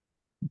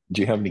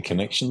 Do you have any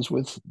connections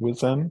with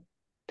them?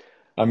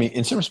 I mean,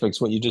 in some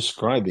respects, what you're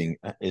describing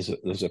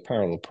there's a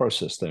parallel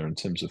process there in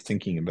terms of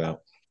thinking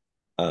about,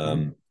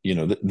 Mhm.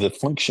 the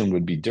function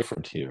would be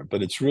different here,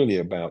 but it's really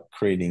about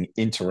creating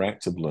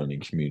interactive learning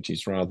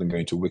communities rather than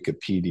going to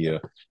Wikipedia,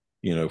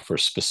 for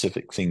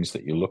specific things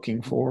that you're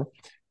looking for.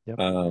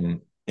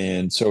 Yep.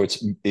 And so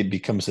it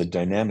becomes a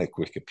dynamic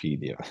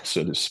Wikipedia,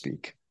 so to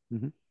speak,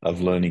 Mhm.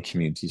 of learning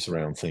communities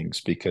around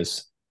things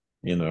because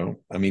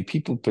I mean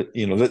people put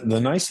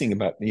the nice thing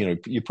about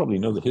you probably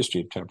know the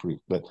history of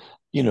Taproot, but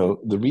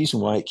the reason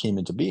why it came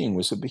into being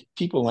was that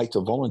people like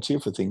to volunteer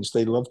for things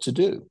they love to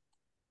do.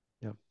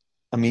 Yep.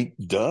 I mean,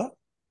 duh.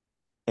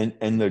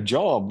 And their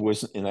job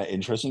wasn't that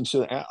interesting,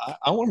 so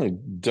I want to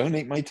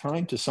donate my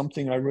time to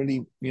something I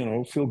really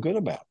feel good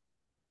about.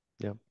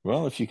 Yep.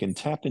 Well, if you can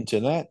tap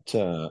into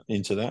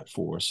that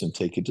force and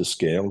take it to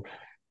scale,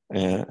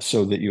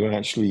 so that you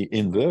actually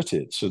invert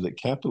it, so that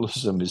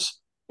capitalism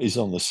is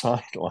on the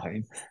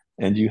sideline,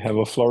 and you have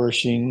a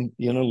flourishing,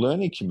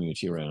 learning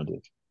community around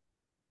it.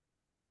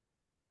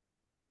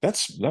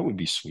 That would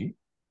be sweet.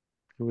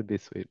 It would be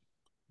sweet.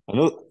 I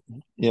know,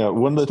 yeah.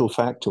 One little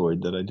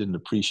factoid that I didn't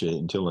appreciate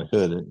until I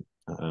heard it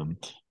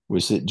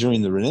was that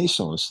during the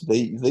Renaissance,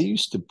 they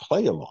used to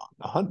play a lot.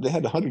 They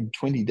had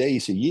 120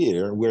 days a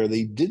year where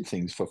they did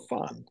things for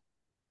fun.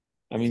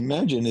 I mean,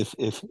 imagine if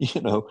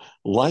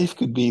life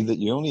could be that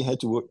you only had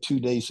to work 2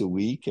 days a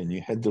week and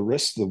you had the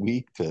rest of the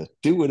week to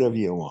do whatever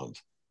you want.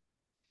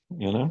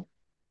 You know,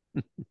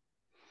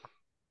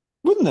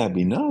 wouldn't that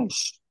be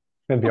nice?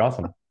 It'd be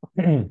awesome.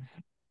 It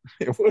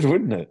It would,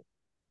 wouldn't it?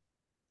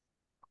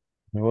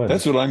 would.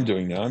 That's what I'm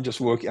doing now. I'm just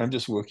working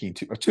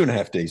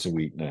 2.5 days a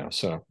week now.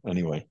 So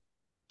anyway,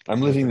 I'm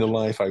Yeah, living for the sure.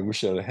 life I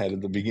wish I'd had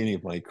at the beginning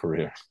of my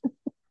career.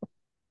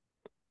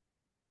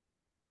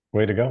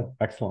 Way to go.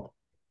 Excellent.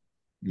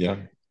 Yeah.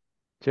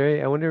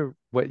 Jerry, I wonder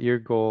what your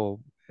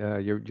goal,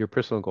 your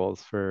personal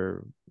goals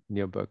for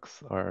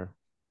NeoBooks are.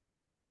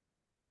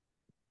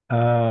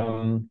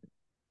 Um,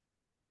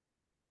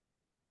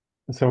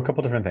 so a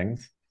couple different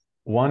things.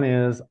 One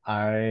is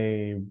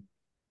I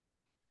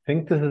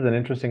think this is an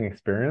interesting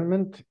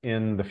experiment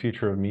in the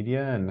future of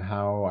media and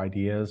how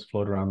ideas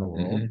float around the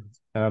world. Hmm.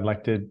 And I'd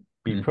like to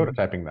be Hmm.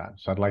 prototyping that.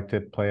 So I'd like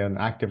to play an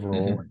active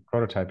role in Hmm.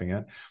 prototyping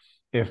it.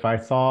 If I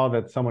saw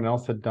that someone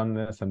else had done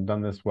this and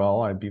done this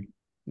well, I'd be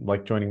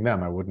like joining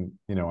them. I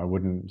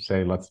wouldn't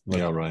say let's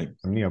Yeah, right.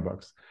 some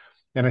NeoBooks.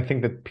 And I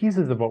think that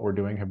pieces of what we're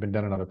doing have been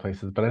done in other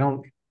places, but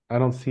I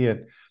don't see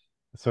it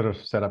sort of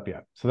set up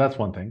yet. So that's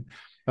one thing.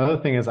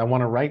 Another thing is I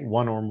want to write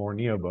one or more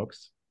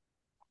NeoBooks.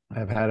 I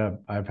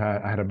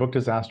had a book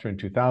disaster in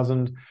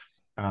 2000.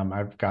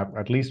 I've got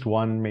at least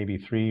one, maybe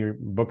three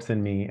books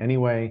in me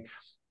anyway,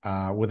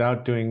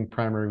 without doing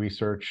primary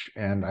research,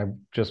 and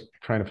I'm just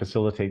trying to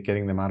facilitate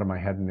getting them out of my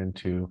head and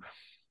into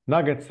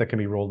nuggets that can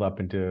be rolled up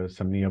into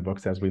some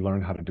NeoBooks as we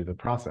learn how to do the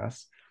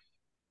process.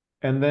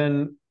 And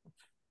then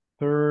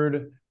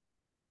third,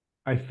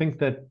 I think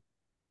that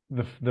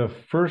the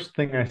first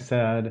thing I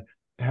said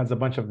has a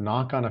bunch of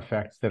knock-on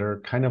effects that are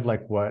kind of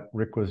like what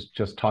Rick was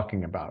just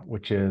talking about,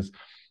 which is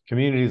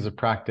communities of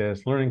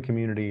practice, learning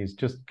communities,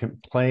 just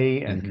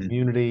play and Hmm.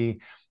 community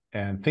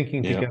and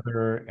thinking Yeah.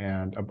 together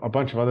and a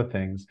bunch of other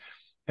things.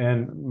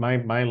 And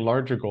my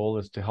larger goal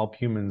is to help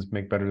humans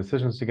make better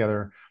decisions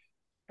together.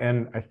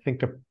 And I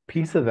think a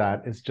piece of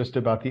that is just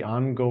about the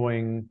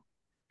ongoing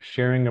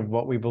sharing of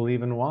what we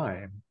believe and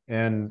why.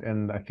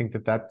 And I think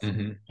that that's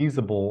Hmm.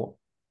 feasible,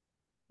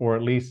 or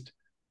at least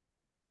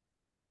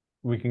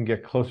we can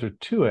get closer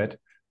to it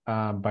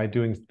by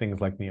doing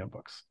things like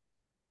NeoBooks.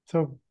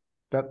 So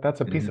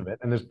that's a piece of Hmm. it.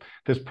 And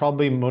there's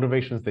probably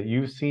motivations that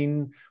you've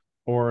seen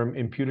or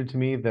imputed to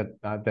me that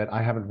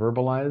I haven't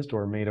verbalized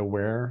or made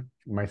aware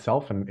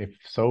myself. And if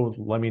so,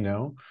 let me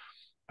know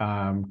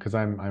because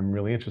I'm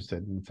really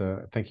interested. And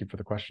so thank you for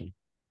the question.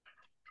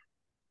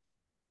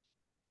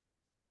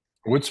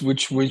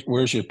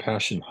 Where's your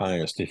passion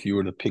highest? If you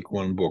were to pick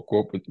one book,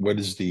 what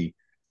is the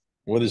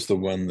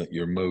one that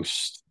you're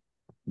most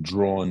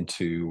drawn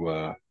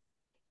to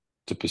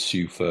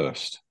pursue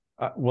first?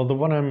 Well, the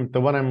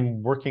one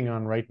I'm working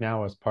on right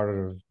now as part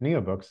of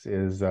NeoBooks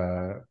is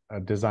a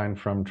design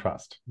from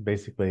trust.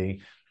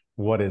 Basically,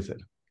 what is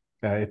it?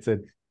 It's a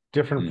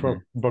different Hmm.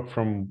 book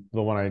from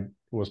the one I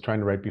was trying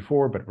to write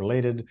before, but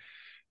related.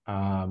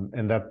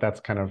 And that's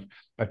kind of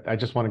I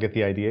just want to get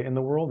the idea in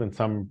the world in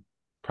some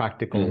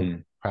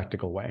Hmm.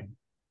 practical way.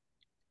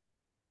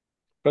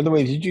 By the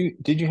way,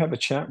 did you have a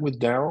chat with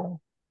Daryl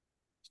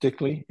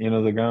Stickley? You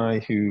know, the guy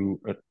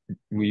who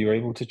were you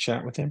able to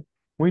chat with him?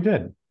 We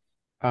did.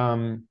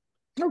 Um,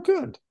 Oh,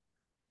 good.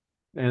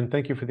 and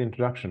thank you for the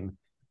introduction.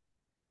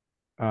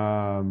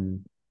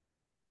 Um,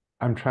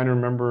 I'm trying to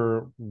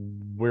remember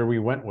where we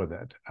went with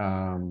it.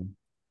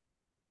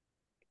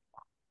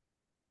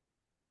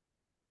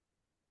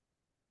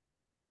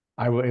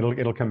 I will.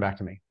 It'll come back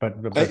to me. But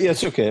Yeah,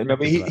 it's okay. No, thank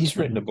but you for that. he's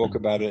written a book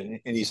about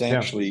it, and he's Yeah.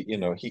 actually,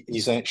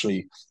 he's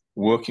actually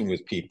working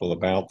with people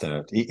about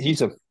that.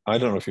 He's a, I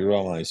don't know if you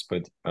realize,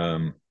 but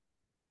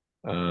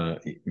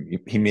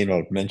he may not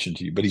have mentioned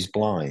to you, but he's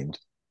blind,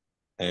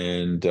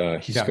 and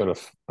he's Yeah. got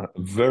a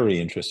very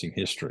interesting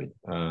history.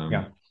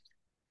 Yeah.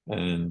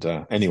 And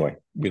anyway,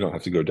 we don't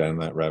have to go down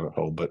that rabbit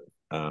hole, but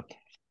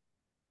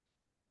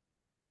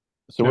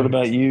so what No.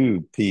 about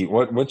you, Pete?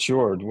 What's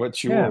your Yeah.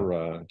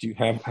 do you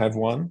have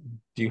one?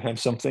 Do you have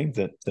something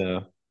that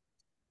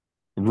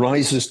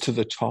rises to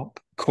the top,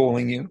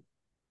 calling you?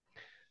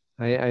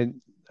 I, I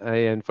I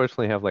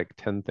unfortunately have like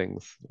 10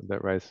 things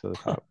that rise to the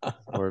top,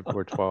 or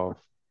 12.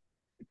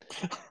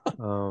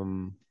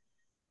 Um,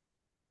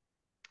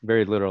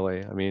 very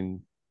literally. I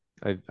mean,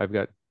 I've I've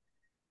got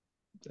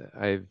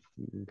I've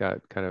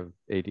got kind of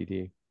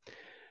ADD.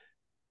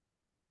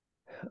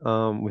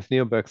 With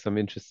NeoBooks, I'm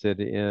interested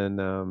in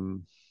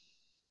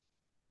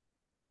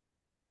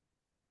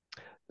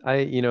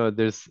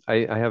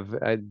I have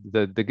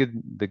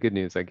the good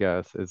news, I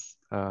guess, is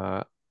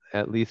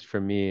at least for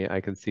me,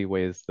 I can see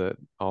ways that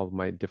all of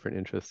my different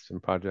interests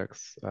and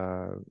projects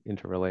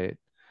interrelate.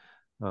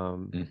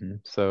 Um, Hmm.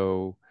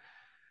 so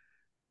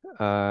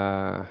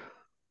uh,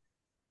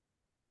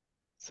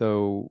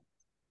 so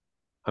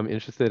I'm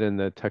interested in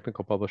the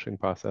technical publishing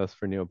process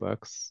for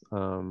NeoBooks.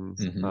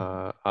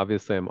 Hmm.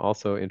 Obviously, I'm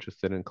also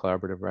interested in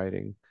collaborative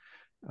writing.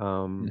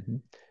 Um, Hmm.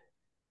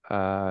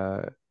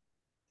 uh,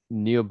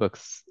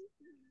 NeoBooks,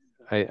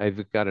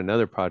 I've got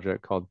another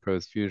project called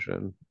Prose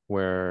Fusion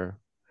where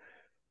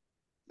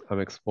I'm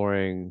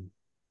exploring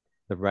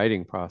the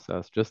writing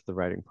process, just the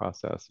writing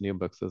process.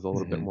 NeoBooks is a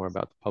little bit Hmm. more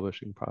about the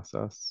publishing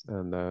process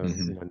and the,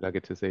 Hmm.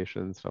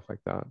 nuggetization, stuff like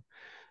that.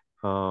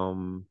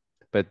 Um,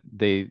 but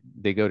they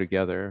go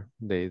together.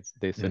 They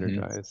Hmm.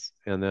 synergize,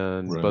 and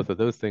then Right. both of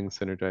those things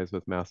synergize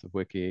with Massive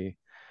Wiki.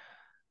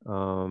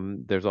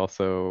 There's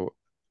also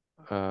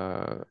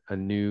a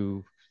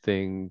new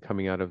thing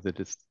coming out of the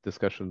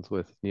discussions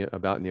with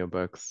about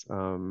NeoBooks.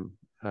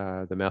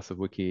 The Massive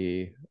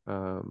Wiki,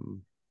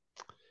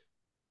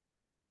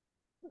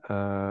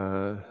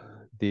 uh,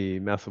 the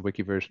Massive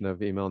Wiki version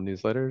of email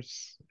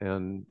newsletters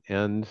and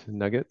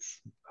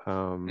nuggets.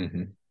 Um,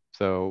 Hmm.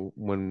 so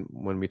when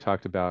we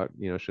talked about,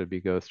 should it be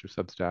Ghost or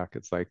Substack,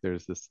 it's like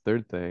there's this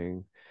third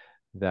thing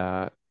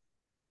that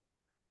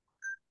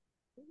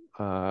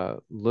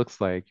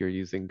looks like you're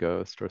using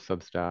Ghost or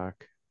Substack,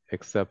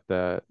 except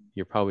that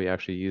you're probably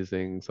actually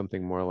using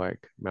something more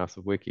like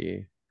Massive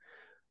Wiki,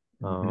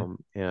 Hmm.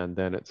 and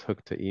then it's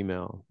hooked to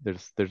email.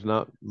 There's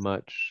not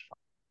much,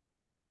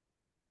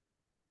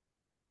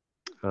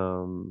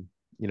 um,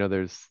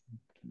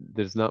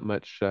 there's not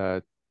much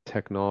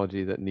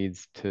technology that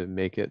needs to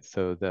make it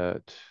so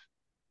that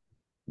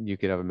you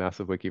could have a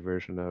Massive Wiki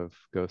version of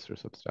Ghost or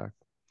Substack.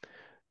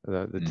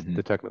 The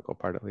Hmm. technical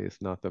part, at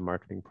least, not the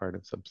marketing part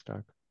of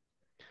Substack.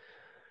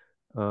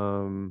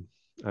 Um,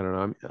 I don't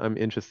know. I'm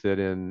interested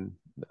in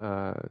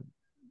uh,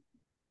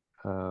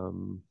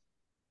 um,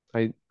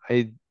 I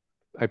I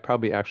I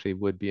probably actually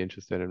would be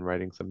interested in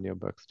writing some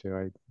NeoBooks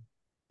too.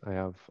 I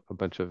have a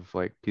bunch of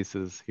like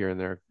pieces here and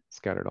there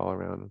scattered all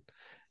around,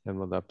 and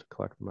would love to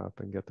collect them up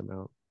and get them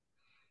out.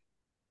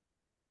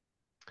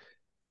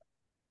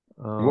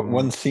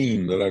 One Um,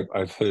 theme that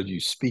I've heard you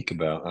speak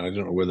about, and I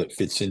don't know whether it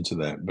fits into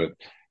that, but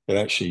it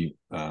actually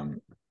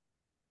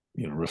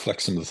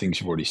reflects some of the things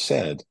you've already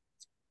said,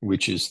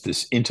 which is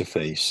this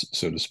interface,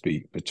 so to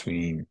speak,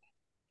 between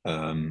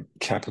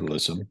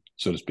capitalism,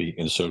 so to speak,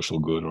 and social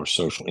good or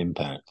social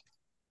impact,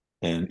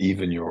 and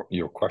even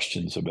your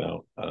questions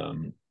about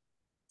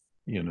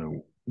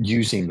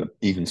using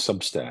even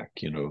Substack,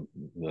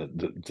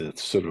 the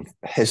sort of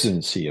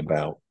hesitancy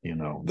about,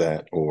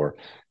 that, or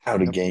how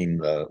to Yep. game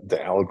the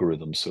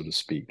algorithm, so to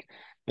speak.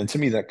 And to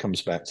me, that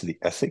comes back to the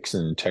ethics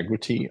and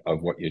integrity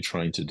of what you're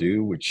trying to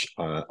do, which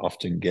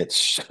often gets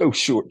so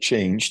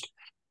shortchanged.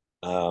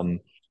 Um,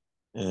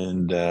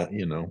 and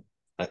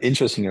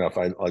interesting enough,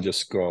 I'll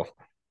just go off.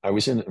 I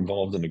was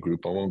involved in a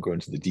group. I won't go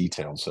into the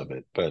details of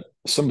it, but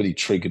somebody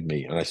triggered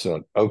me, and I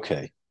thought,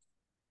 okay,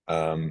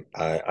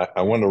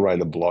 I want to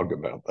write a blog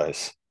about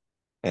this,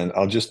 and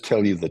I'll just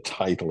tell you the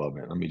title of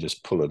it. Let me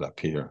just pull it up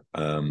here.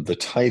 The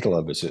title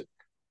of it is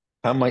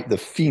 "How Might the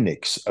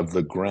Phoenix of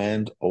the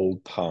Grand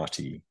Old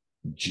Party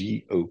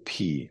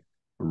 (GOP)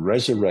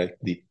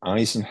 Resurrect the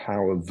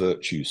Eisenhower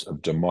Virtues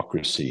of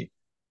Democracy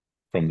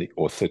from the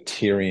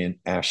Authoritarian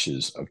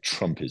Ashes of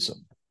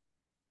Trumpism."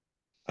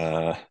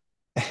 Uh,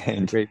 A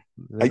and great,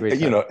 a I, great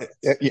you know,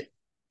 title.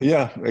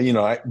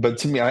 yeah, but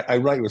to me, I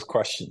write with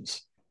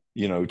questions,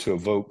 to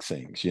evoke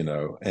things,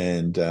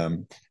 and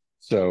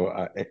so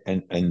I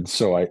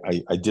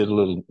did a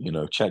little,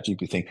 chat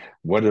GPT thing.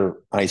 What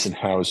are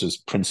Eisenhower's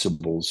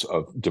principles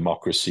of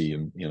democracy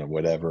and,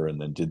 whatever, and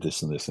then did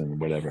this and this and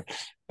whatever.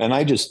 And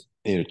I just,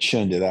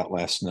 churned it out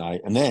last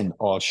night. And then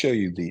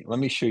let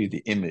me show you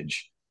the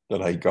image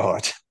that I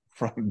got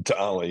from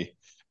Dolly,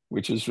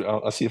 which is,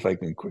 I'll see if I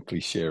can quickly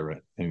share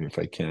it. Maybe if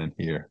I can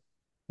here.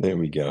 There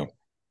we go.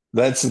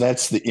 That's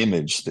the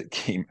image that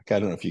came. I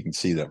don't know if you can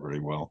see that very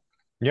well.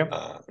 Yep.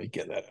 Let me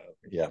get that out.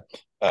 Yeah.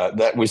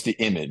 That was the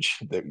image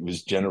that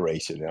was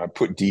generated. And I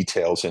put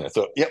details in. I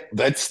thought, yep,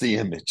 that's the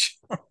image.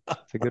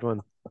 It's a good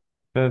one.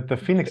 The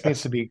Phoenix needs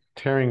Yes. to be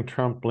tearing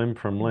Trump limb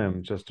from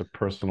limb, just a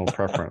personal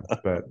preference.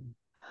 But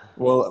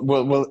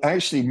Well,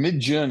 actually,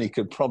 Midjourney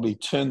could probably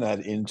turn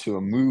that into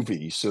a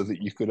movie so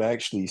that you could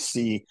actually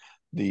see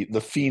the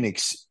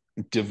Phoenix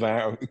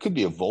devour. It could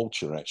be a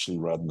vulture, actually,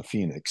 rather than the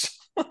Phoenix.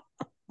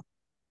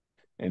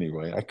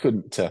 Anyway, I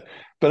couldn't.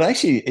 But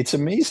actually, it's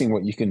amazing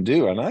what you can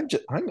do. And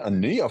I'm a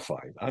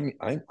neophyte. I mean,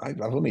 I've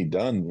only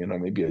done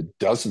maybe a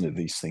dozen of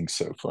these things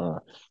so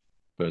far.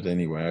 But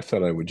anyway, I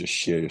thought I would just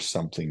share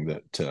something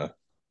that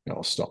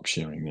I'll stop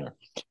sharing there.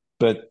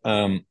 But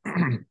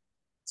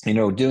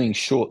doing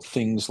short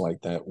things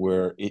like that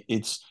where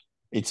it's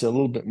a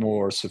little bit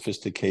more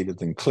sophisticated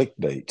than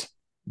clickbait,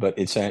 but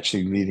it's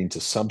actually leading to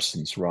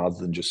substance rather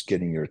than just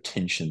getting your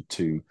attention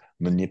to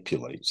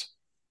manipulate.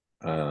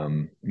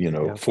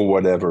 Yeah. For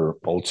whatever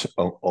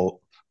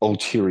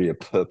ulterior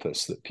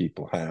purpose that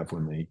people have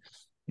when they,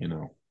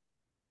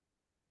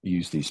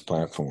 use these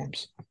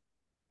platforms.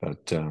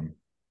 But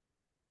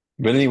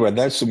anyway,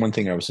 that's the one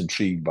thing I was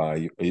intrigued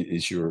by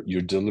is your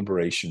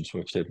deliberations,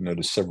 which I've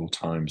noticed several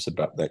times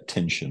about that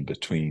tension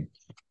between,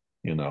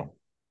 you know.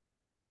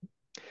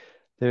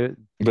 There,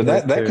 But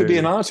there, that could be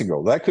an there's,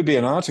 article. That could be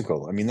an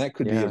article. I mean, that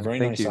could be a yeah, very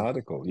thank nice you.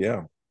 article.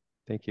 Yeah,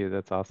 Thank you.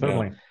 That's awesome. yeah.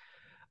 totally.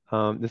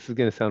 This is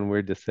going to sound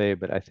weird to say,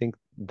 but I think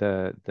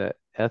the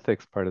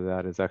ethics part of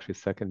that is actually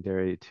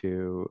secondary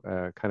to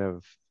kind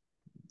of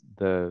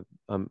the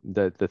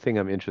thing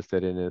I'm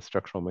interested in is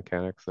structural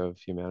mechanics of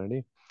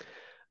humanity.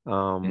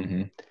 Um,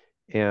 Hmm.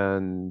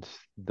 and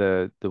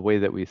the way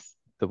that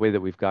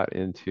we've got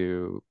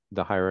into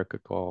the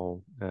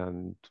hierarchical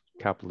and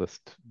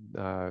capitalist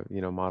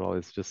model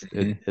is just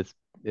Hmm.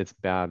 it's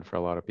bad for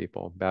a lot of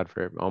people, bad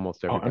for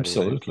almost Oh, everybody, right?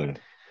 absolutely.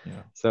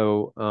 Yeah.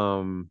 So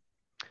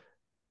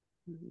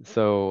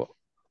so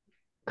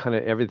kind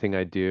of everything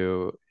I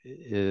do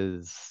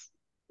is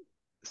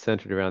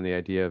centered around the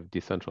idea of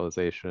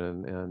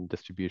decentralization and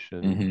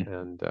distribution Hmm.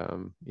 and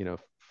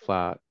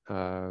flat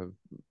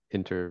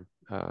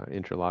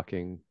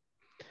interlocking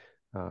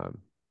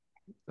um,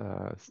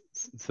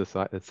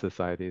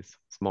 societies,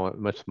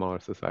 much smaller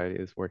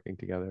societies working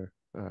together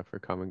for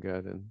common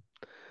good,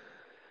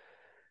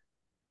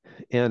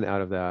 and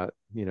out of that,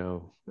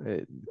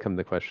 come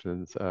the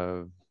questions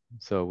of,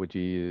 so would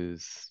you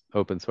use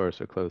open source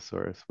or closed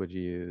source? Would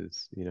you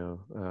use,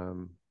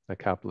 a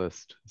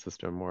capitalist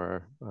system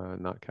or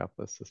not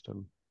capitalist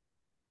system?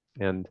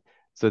 And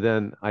so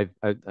then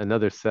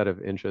another set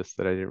of interests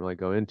that I didn't really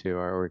go into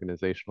are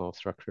organizational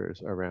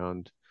structures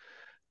around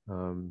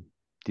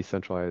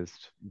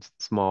decentralized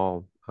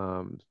small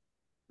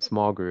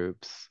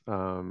groups,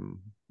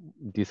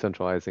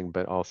 decentralizing,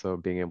 but also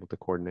being able to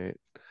coordinate.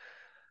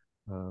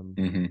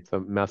 Hmm. So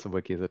Massive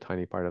Wiki is a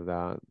tiny part of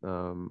that.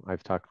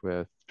 I've talked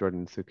with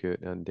Jordan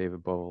Sukut and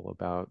David Bowl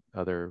about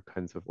other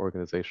kinds of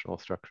organizational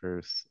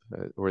structures,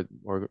 or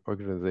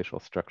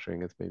organizational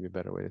structuring is maybe a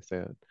better way to say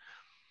it,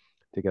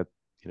 to get,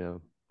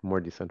 more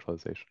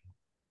decentralization.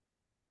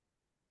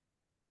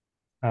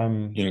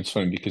 It's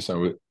funny because I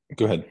would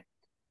go ahead.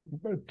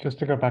 But just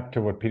to go back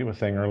to what Pete was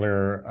saying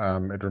earlier,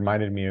 it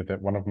reminded me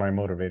that one of my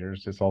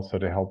motivators is also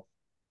to help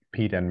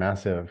Pete and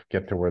Massive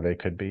get to where they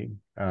could be.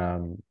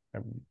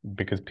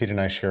 Because Pete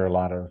and I share a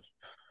lot of,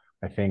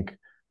 I think,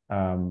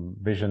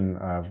 vision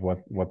of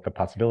what the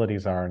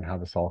possibilities are and how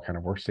this all kind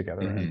of works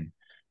together. Hmm.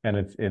 And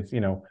it's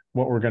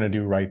what we're going to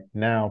do right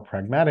now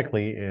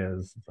pragmatically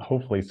is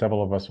hopefully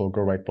several of us will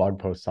go write blog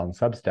posts on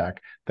Substack.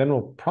 Then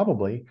we'll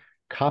probably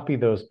copy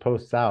those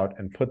posts out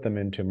and put them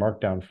into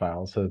markdown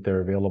files so that they're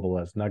available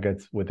as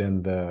nuggets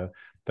within the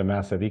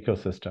massive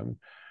ecosystem.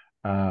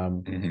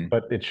 Hmm.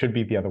 But it should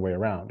be the other way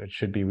around. It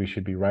should be we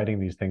should be writing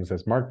these things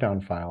as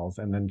markdown files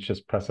and then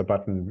just press a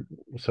button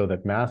so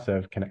that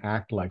Massive can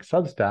act like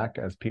Substack,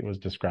 as Pete was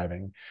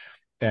describing.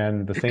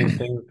 And the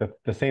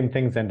same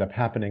things end up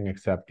happening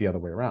except the other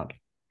way around.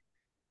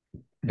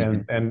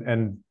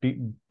 Hmm.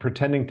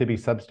 Pretending to be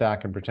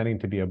Substack and pretending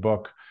to be a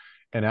book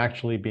and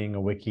actually being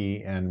a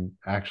wiki and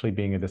actually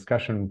being a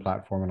discussion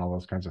platform and all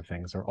those kinds of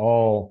things are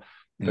all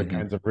the Mm-hmm.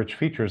 kinds of rich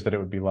features that it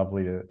would be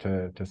lovely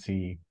to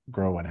see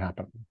grow and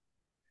happen.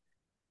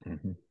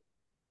 Mm-hmm.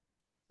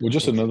 Well,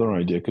 just another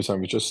idea, because I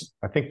think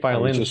I was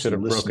violins just should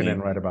have broken in listening.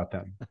 right about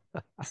then.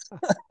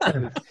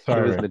 It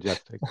Sorry, was Rick.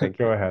 majestic. Thank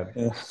you. Go ahead.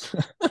 Yeah.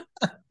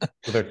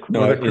 With a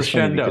It's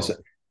funny crescendo.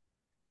 because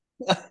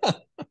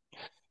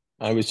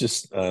I was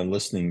just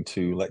listening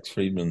to Lex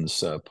Friedman's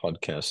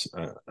podcast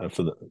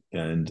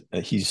and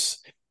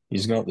he's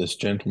got this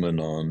gentleman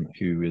on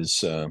who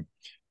is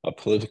a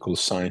political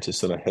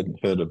scientist that I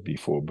hadn't heard of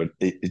before, but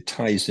it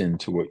ties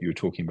into what you're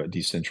talking about,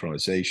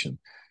 decentralization.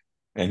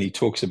 And he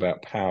talks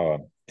about power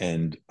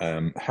and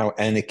how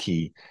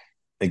anarchy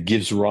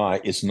gives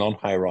rise, it's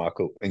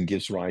non-hierarchical and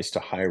gives rise to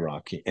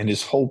hierarchy. And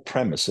his whole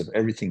premise of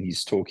everything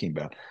he's talking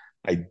about,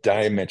 I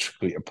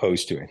diametrically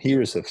opposed to. And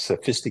here is a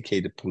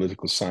sophisticated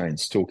political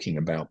science talking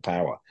about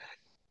power.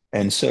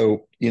 And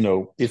so,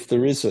 if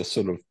there is a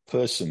sort of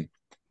person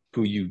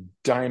who you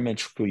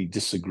diametrically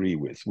disagree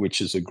with,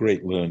 which is a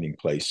great learning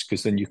place,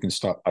 because then you can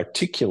start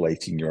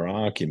articulating your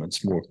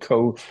arguments more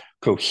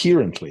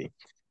coherently.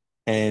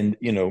 And,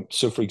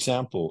 so for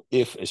example,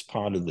 if as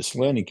part of this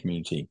learning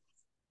community,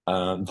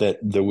 that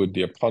there would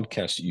be a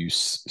podcast you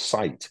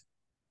cite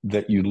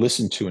that you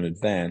listen to in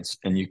advance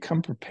and you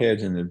come prepared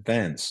in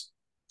advance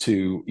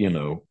to,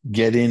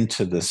 get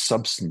into the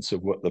substance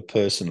of what the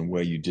person and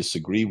where you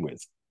disagree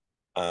with.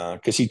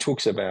 Because he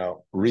talks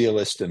about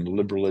realist and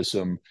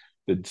liberalism,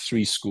 the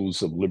three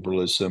schools of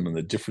liberalism and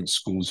the different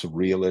schools of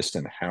realist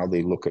and how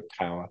they look at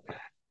power.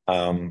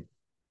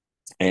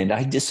 And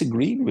I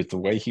disagreed with the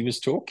way he was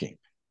talking.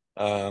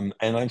 And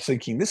I'm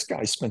thinking, this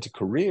guy spent a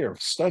career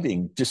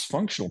studying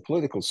dysfunctional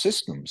political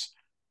systems.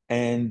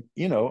 And,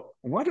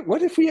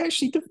 what if we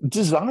actually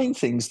design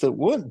things that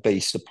weren't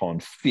based upon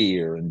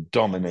fear and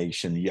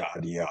domination,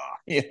 yada,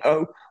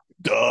 yada,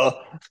 duh.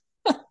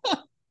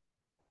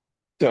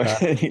 So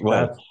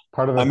anyway, That's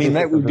part of I the mean,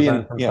 thesis that of would be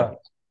design from yeah.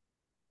 trust.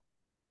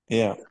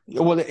 Yeah,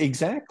 well,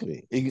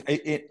 exactly.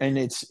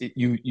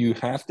 You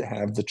have to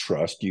have the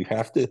trust. You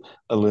have to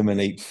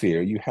eliminate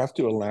fear. You have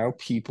to allow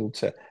people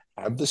to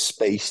have the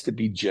space to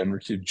be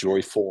generative,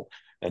 joyful,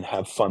 and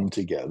have fun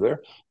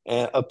together,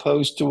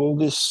 opposed to all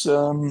this,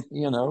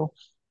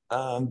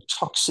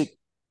 toxic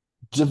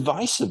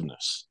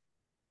divisiveness.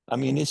 I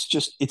mean, it's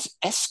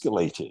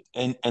escalated,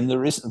 and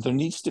there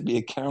needs to be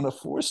a counter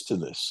force to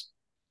this.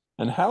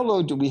 And how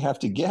low do we have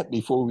to get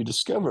before we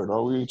discover it? Or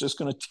are we just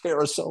going to tear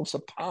ourselves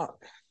apart?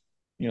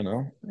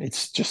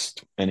 It's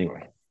just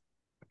anyway.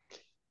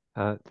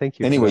 Thank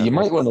you for Anyway, that, you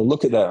Rick. might want to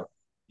look at that.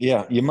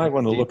 Yeah, you might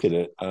want to Do you, look at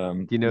it.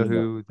 do you know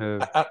who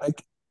the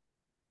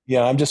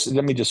Yeah,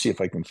 let me just see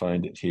if I can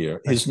find it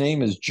here. His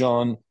name is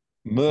John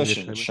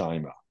Mearsheimer?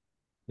 Mearsheimer.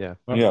 Yeah.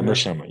 Yeah,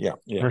 Mearsheimer.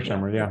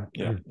 Mearsheimer,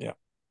 yeah.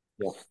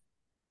 Yeah.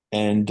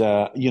 And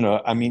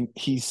I mean,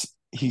 he's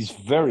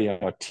very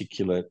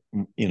articulate,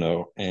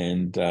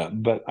 and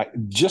but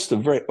just the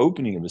very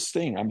opening of his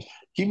thing,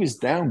 he was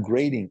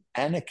downgrading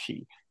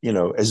anarchy,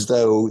 as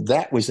though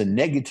that was a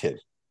negative.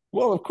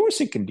 Well, of course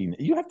it can be.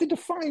 You have to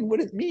define what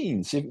it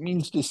means. If it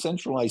means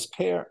decentralized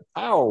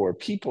power, where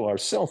people are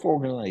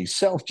self-organized,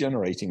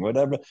 self-generating,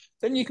 whatever,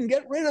 then you can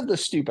get rid of the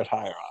stupid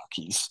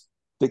hierarchies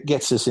that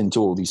gets us into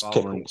all these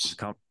pickles.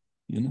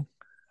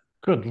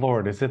 Good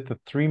Lord, is it the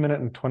 3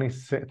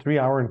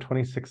 hour and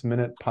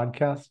 26-minute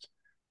podcast?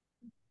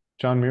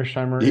 John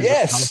Mearsheimer is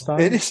Yes, it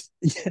Palestine? is.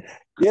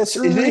 Yes,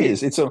 it Great.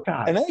 is. It's a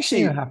God, and three and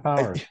actually, a half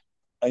hours.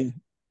 I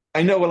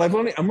I know. Well,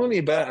 I'm only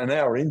about an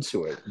hour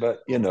into it,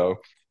 but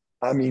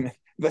I mean,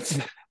 that's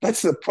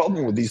the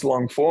problem with these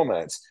long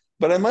formats.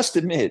 But I must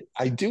admit,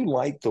 I do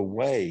like the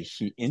way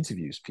he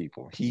interviews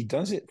people. He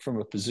does it from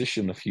a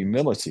position of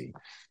humility,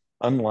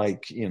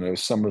 unlike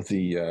some of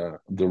the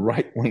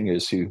right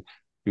wingers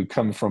who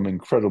come from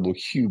incredible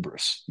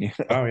hubris.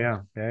 Oh, yeah.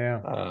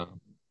 Uh,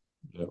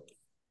 yeah.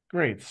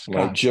 Great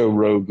Like Scott. Joe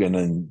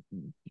Rogan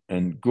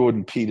and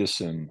Gordon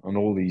Peterson and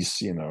all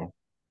these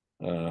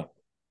uh,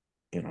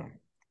 you know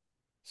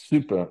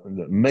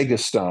the mega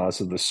stars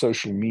of the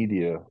social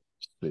media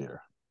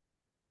sphere.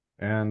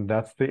 And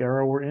that's the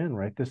era we're in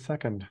right this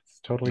second.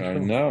 It's totally I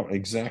true. know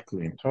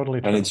exactly, Totally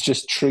and true. it's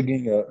just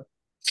triggering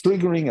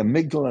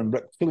amygdala and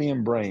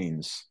reptilian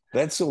brains.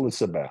 That's all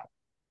it's about.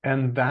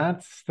 And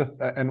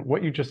and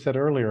what you just said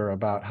earlier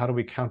about how do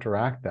we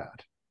counteract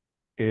that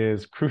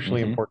is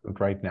crucially Mm-hmm. important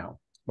right now,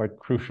 like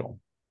crucial.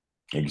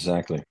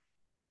 Exactly.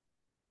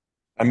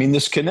 I mean,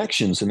 there's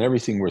connections in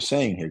everything we're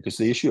saying here because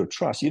the issue of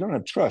trust. You don't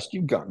have trust,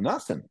 you've got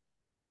nothing.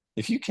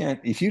 If you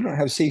don't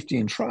have safety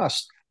and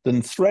trust,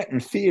 then threat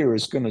and fear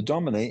is going to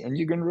dominate, and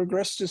you're going to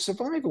regress to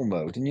survival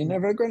mode, and you're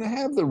never going to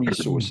have the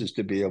resources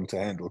to be able to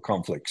handle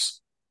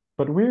conflicts.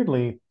 But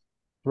weirdly,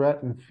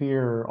 threat and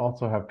fear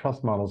also have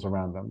trust models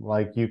around them.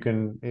 Like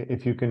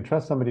if you can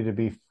trust somebody to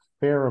be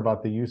fair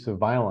about the use of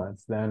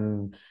violence,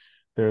 then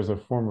there's a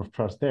form of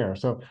trust there.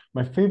 So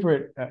my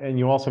favorite, and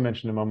you also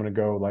mentioned a moment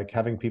ago, like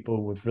having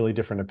people with really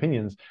different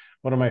opinions.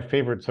 One of my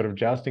favorite sort of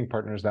jousting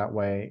partners that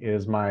way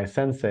is my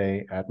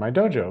sensei at my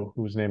dojo,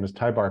 whose name is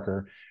Ty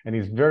Barker, and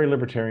he's very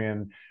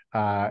libertarian.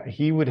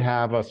 He would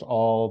have us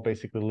all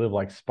basically live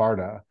like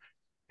Sparta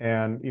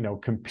and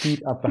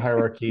compete up the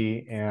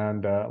hierarchy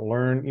and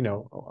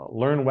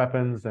learn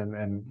weapons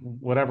and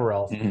whatever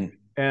else. Mm-hmm.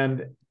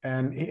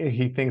 And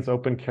he thinks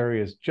open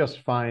carry is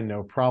just fine,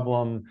 no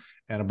problem,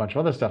 and a bunch of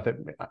other stuff that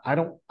I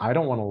don't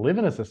want to live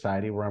in a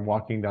society where I'm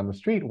walking down the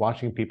street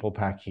watching people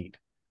pack heat.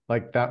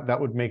 Like that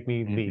would make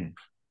me leave.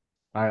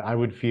 Mm-hmm. I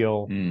would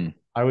feel Mm.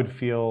 I would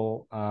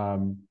feel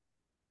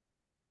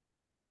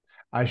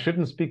I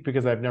shouldn't speak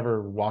because I've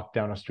never walked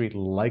down a street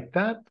like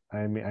that.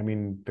 I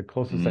mean, the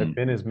closest I've Mm.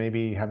 been is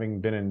maybe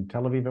having been in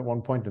Tel Aviv at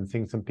one point and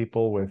seeing some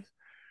people with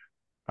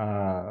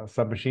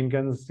submachine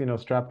guns,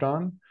 strapped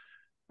on.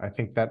 I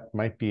think that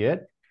might be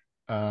it.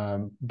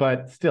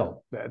 But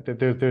still,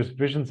 there's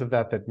visions of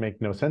that make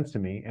no sense to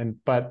me.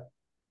 But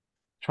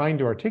trying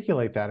to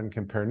articulate that and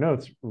compare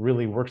notes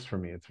really works for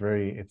me. It's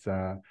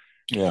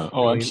Yeah.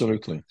 Oh, really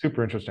absolutely.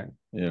 super interesting.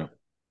 Yeah.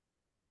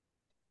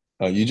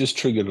 You just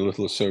triggered a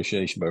little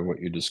association by what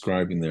you're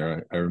describing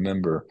there. I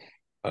remember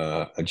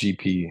a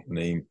GP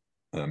named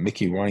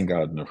Mickey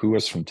Weingartner, who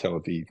was from Tel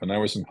Aviv, and I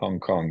was in Hong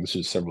Kong. This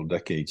was several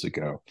decades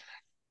ago.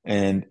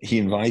 And he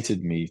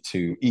invited me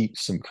to eat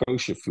some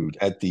kosher food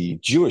at the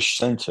Jewish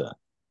Center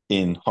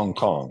in Hong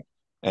Kong.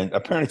 And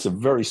apparently it's a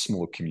very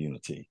small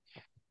community.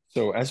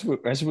 So as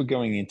we're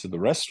going into the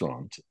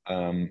restaurant,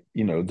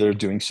 they're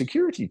doing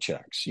security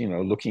checks,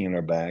 looking in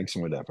our bags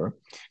and whatever.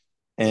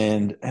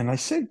 And I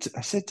said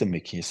to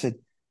Mickey, I said,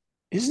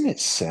 isn't it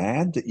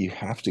sad that you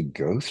have to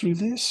go through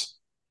this?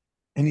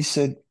 And he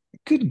said,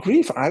 good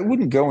grief, I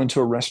wouldn't go into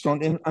a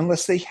restaurant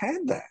unless they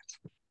had that.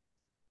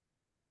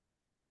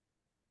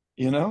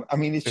 I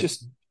mean, it's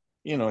just,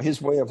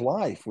 his way of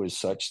life was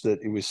such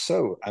that it was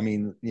so, I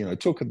mean,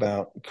 talk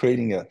about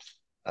creating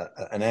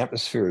an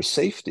atmosphere of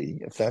safety.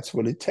 If that's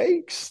what it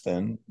takes,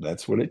 then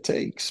that's what it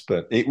takes.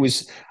 But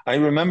I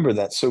remember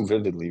that so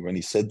vividly when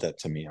he said that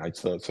to me. I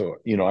thought,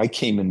 I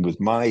came in with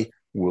my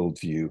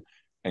worldview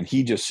and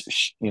he just,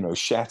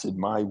 shattered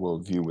my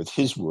worldview with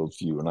his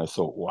worldview. And I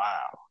thought,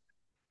 wow.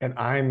 And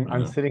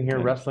I'm sitting here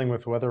Yeah. wrestling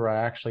with whether I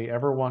actually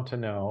ever want to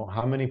know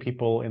how many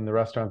people in the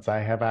restaurants I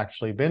have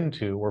actually been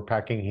to were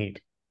packing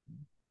heat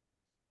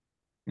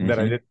Mm-hmm.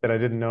 that I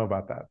didn't know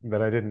about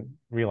that I didn't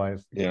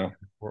realize Yeah.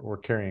 were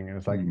carrying. And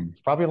it's like Mm. it's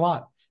probably a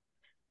lot.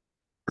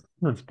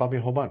 It's probably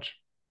a whole bunch.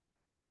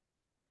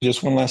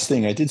 Just one last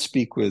thing. I did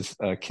speak with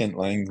Kent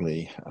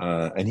Langley,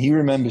 and he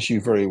remembers you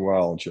very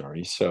well,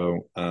 Jerry.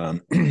 So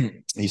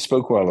he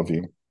spoke well of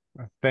you.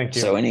 Thank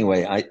So you.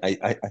 anyway,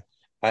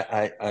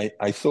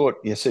 I thought,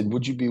 I said,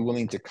 would you be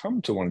willing to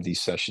come to one of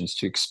these sessions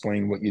to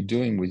explain what you're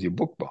doing with your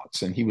book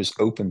box? And he was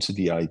open to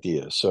the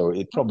idea. So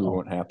it probably Oh,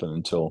 won't happen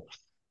until,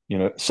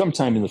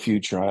 sometime in the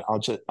future. I'll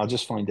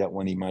just find out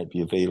when he might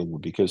be available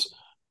because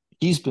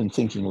he's been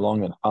thinking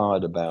long and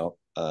hard about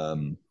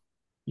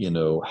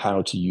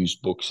how to use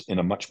books in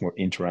a much more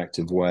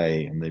interactive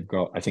way. And they've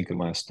got, I think the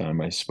last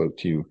time I spoke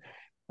to you,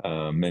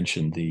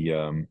 mentioned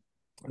the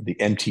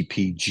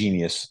MTP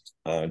Genius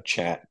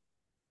chat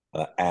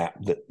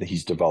app that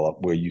he's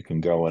developed where you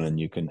can go in and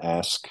you can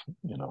ask,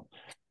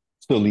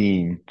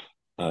 Salim,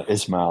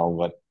 Ismail,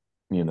 what,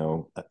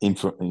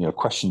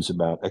 questions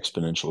about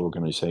exponential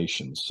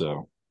organizations.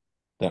 So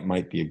that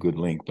might be a good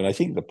link. But I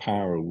think the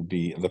power of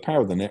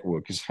the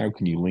network is how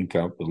can you link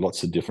up with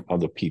lots of different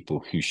other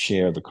people who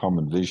share the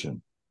common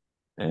vision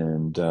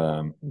and,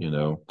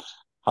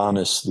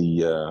 harness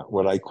the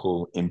what I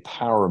call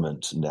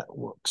empowerment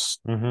networks,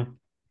 mm-hmm.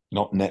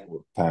 not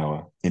network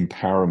power,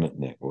 empowerment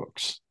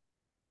networks.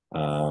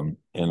 And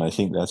I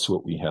think that's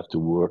what we have to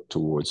work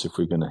towards if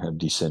we're going to have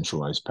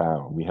decentralized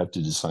power. We have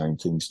to design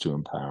things to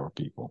empower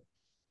people.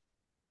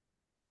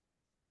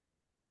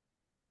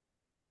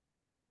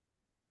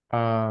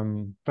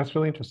 That's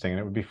really interesting, and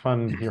it would be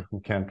fun to hear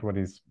from Kent what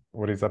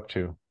he's up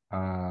to.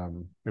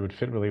 It would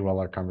fit really well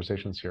our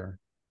conversations here.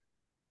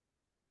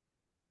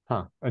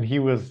 Huh. And he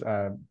was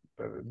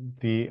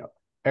the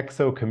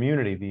EXO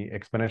community, the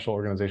exponential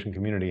organization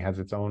community, has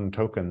its own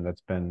token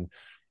that's been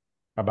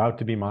about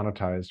to be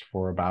monetized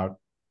for about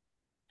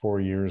 4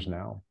 years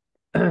now.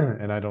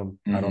 And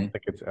Mm-hmm. I don't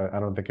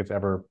think it's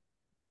ever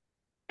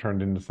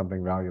turned into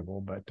something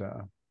valuable, but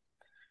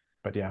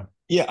yeah.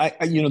 Yeah,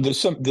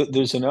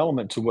 there's an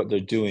element to what they're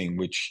doing,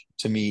 which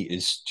to me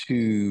is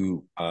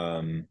too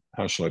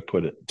how shall I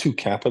put it, too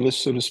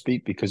capitalist, so to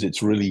speak, because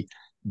it's really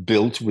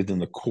built within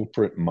the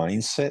corporate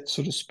mindset,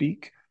 so to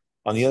speak.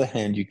 On the other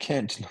hand, you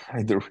can't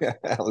deny the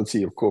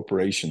reality of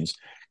corporations.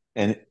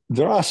 And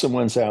there are some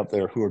ones out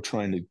there who are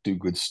trying to do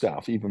good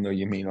stuff, even though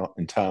you may not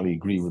entirely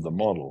agree with the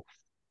model.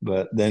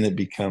 But then it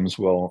becomes,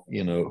 well,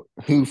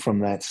 who from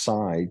that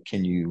side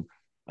can you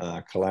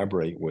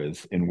collaborate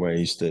with in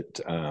ways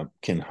that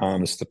can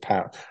harness the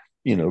power,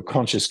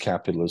 conscious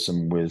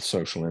capitalism with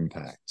social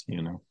impact.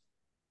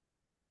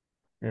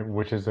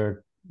 Which is a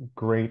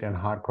great and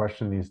hot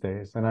question these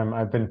days. And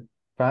I've been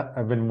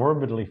I've been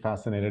morbidly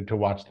fascinated to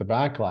watch the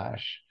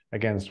backlash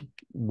against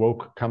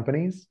woke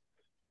companies.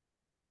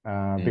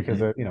 Because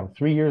Mhm.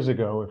 3 years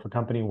ago, if a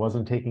company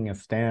wasn't taking a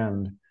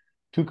stand,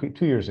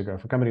 2 years ago,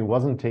 if a company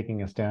wasn't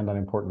taking a stand on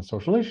important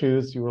social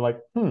issues, you were like,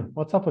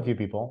 what's up with you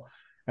people?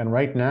 And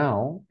right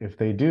now, if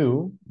they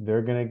do,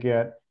 they're going to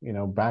get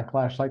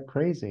backlash like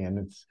crazy,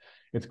 and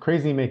it's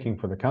crazy making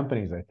for the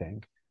companies, I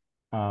think.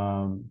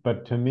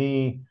 But to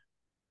me,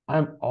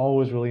 I'm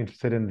always really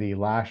interested in the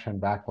lash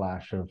and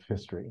backlash of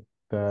history.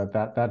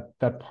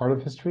 That part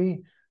of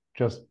history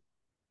just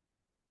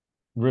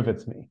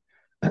rivets me.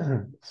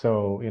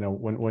 So,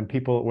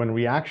 when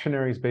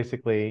reactionaries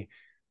basically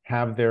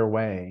have their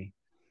way,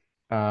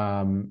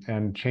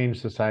 and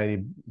change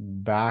society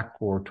back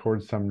or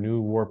towards some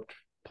new warped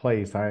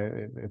place,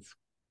 it's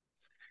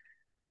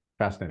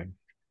fascinating.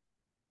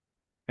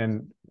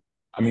 And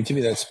I mean, to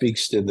me, that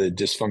speaks to the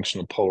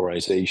dysfunctional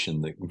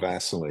polarization that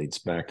vacillates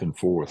back and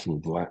forth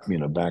with,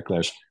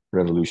 backlash,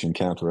 revolution,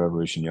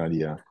 counter-revolution, yada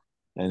yada.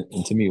 And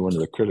to me, one of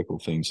the critical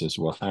things is,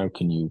 well, how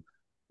can you,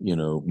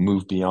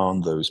 move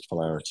beyond those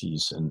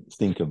polarities and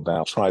think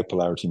about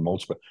tripolarity,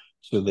 multiple,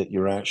 so that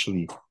you're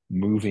actually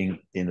moving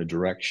in a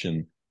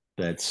direction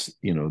that's,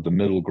 the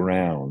middle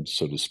ground,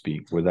 so to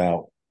speak,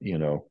 without,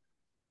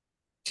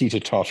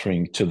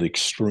 teeter-tottering to the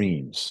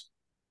extremes.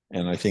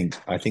 And I think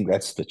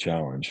that's the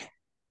challenge.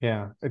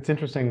 yeah, it's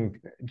interesting.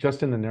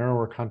 Just in the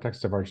narrower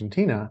context of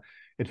Argentina,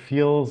 it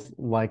feels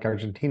like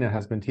Argentina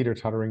has been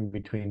teeter-tottering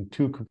between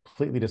two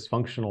completely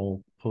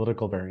dysfunctional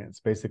political variants,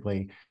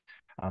 basically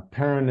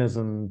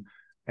Peronism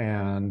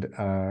and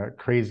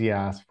crazy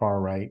ass far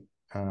right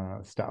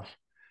stuff.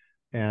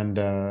 And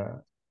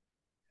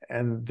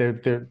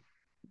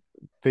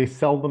they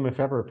seldom, if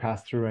ever,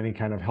 pass through any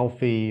kind of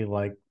healthy,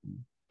 like,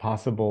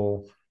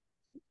 possible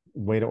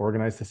way to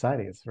organize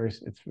society.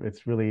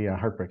 It's really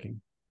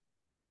heartbreaking.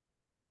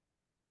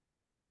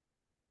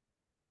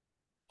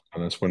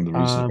 And that's one of the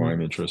reasons why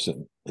I'm Um,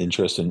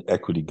 interested in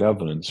equity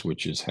governance,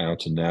 which is how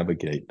to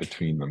navigate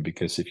between them.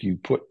 Because if you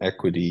put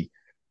equity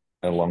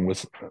along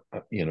with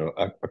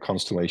a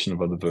constellation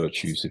of other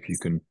virtues, if you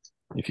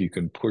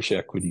can push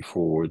equity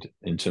forward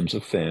in terms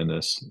of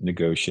fairness,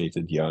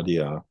 negotiated yada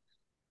yada,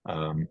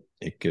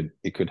 it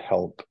could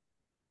help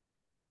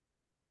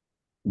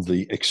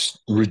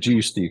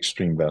reduce the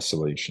extreme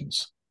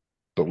vacillations.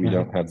 But we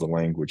don't mhm. have the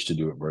language to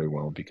do it very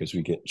well because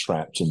we get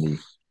trapped in the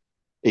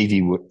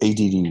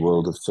ADD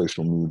world of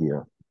social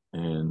media,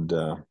 and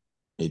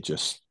it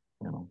just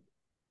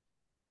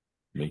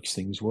makes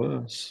things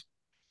worse.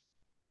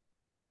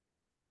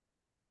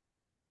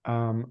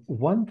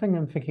 One thing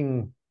I'm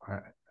thinking,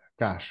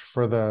 gosh,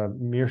 for the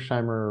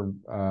Mearsheimer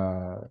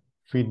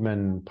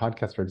Friedman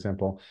podcast, for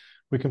example,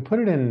 we can put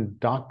it in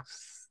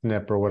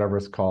DocSnip or whatever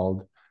it's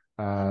called,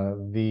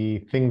 the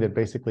thing that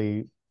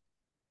basically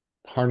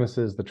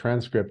harnesses the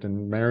transcript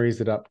and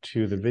marries it up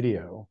to the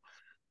video.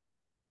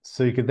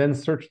 So you could then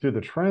search through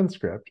the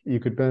transcript. You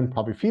could then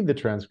probably feed the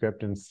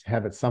transcript and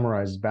have it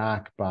summarized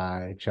back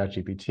by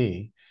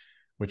ChatGPT,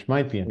 which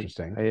might be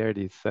interesting. I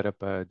already set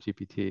up a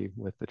GPT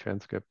with the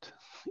transcript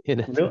in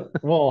it. Really?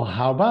 Well,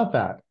 how about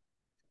that?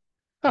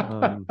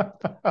 Um,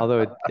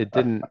 Although it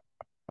didn't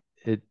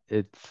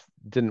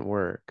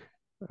work.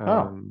 Oh,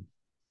 Um,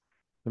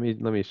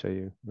 let me show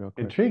you real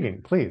quick.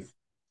 intriguing. Please.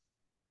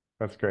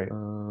 That's great.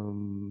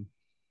 Um,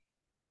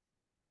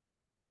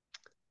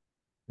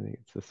 I think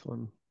it's this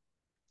one.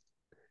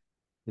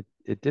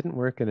 It didn't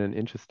work in an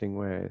interesting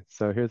way.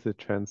 So here's the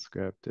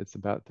transcript. It's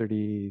about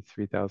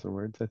 33,000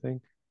 words, I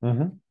think.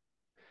 Hmm.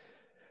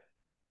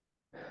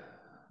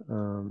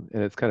 And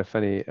it's kind of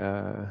funny.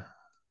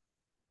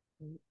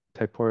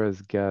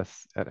 Typora's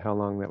guess at how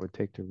long that would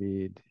take to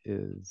read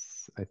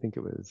is, I think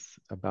it was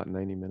about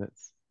 90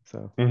 minutes.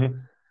 So Hmm.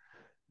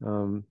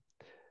 um,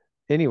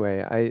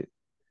 anyway, I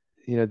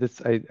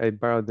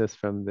borrowed this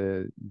from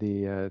the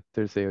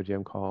Thursday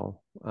OGM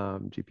call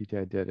GPT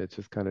I did. It's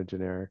just kind of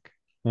generic.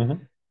 Hmm.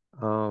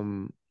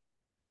 Um,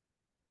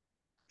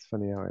 it's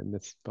funny how I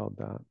misspelled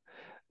that.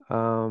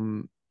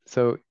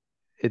 So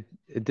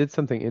it did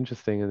something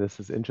interesting, and this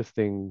is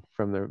interesting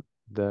from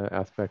the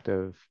aspect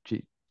of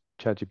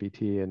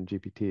ChatGPT and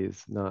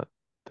GPTs, not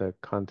the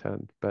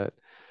content, but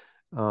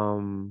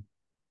um,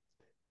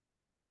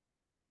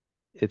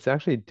 it's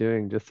actually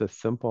doing just a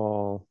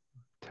simple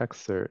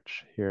text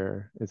search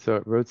here. And so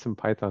it wrote some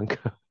Python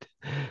code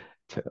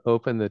to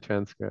open the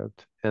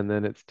transcript, and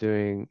then it's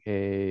doing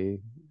a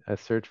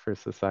search for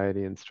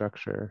society and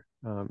structure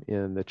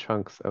in the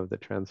chunks of the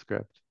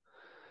transcript.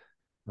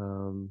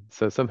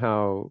 So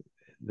somehow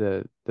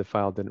the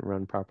file didn't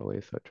run properly,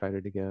 so it tried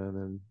it again,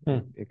 and Hmm.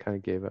 it kind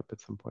of gave up at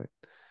some point.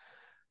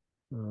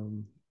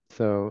 Um,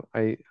 so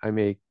I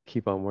may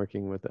keep on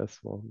working with this.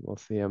 We'll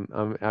see.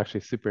 I'm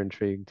actually super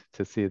intrigued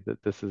to see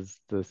that this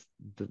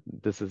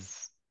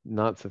is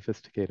not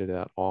sophisticated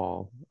at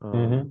all.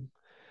 Hmm.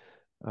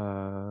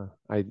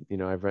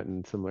 I've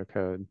written similar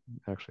code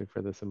actually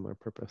for the similar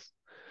purpose,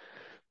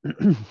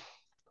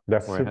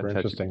 That's or I had super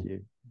interesting.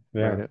 ChatGPT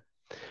write Yeah. it.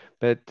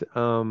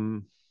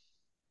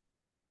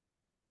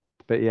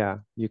 But yeah,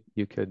 you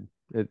could.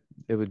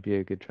 it would be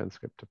a good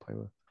transcript to play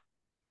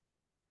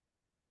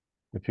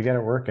If you get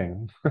it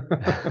working,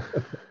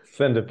 with.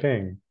 send a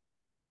ping.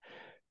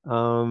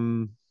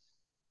 Um,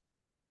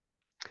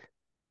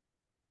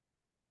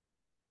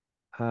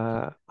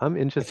 I'm I think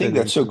interested in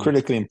that's so some.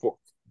 critically important.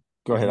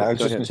 Go ahead. No, I was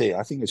go just going ahead. to say,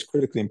 I think it's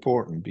critically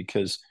important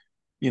because,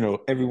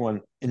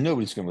 everyone, and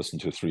nobody's going to listen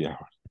to a 3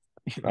 hour.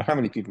 How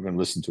many people are going to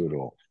listen to it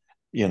all?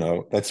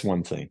 That's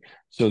one thing.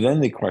 So then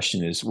the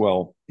question is,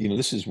 well,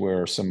 this is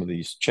where some of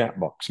these chat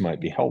box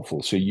might be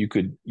helpful. So you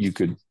could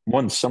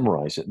one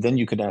summarize it, then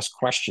you could ask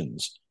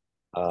questions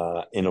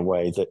in a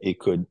way that it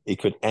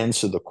could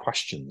answer the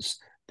questions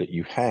that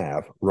you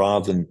have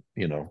rather than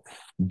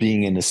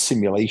being in a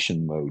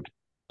simulation mode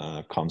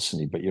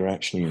constantly, but you're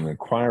actually in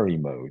inquiry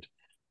mode.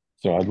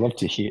 So I'd love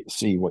to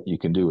see what you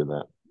can do with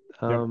that.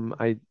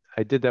 Yep.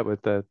 I did that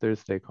with the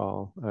Thursday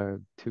call,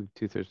 two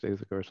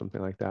Thursdays ago or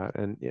something like that,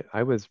 and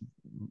I was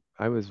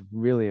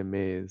really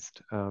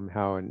amazed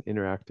how an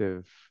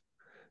interactive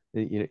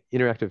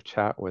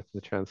chat with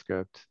the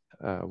transcript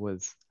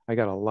was. I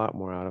got a lot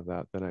more out of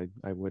that than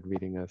I would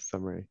reading a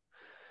summary,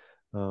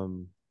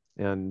 um,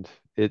 and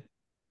it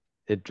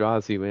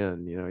draws you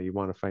in. You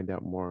want to find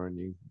out more, and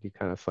you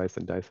kind of slice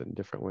and dice it in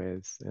different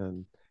ways,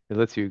 and it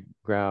lets you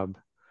grab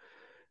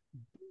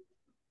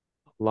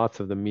lots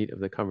of the meat of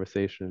the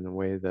conversation in a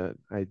way that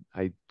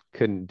I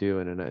couldn't do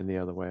in any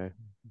other way.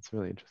 It's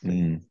really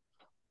interesting.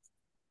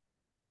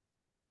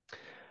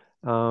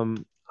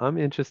 Mm. I'm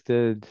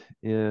interested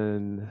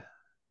in,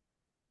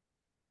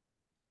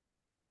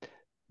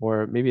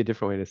 or maybe a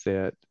different way to say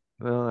it.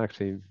 Well,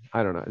 actually,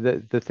 I don't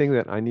know. The thing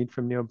that I need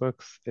from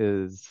NeoBooks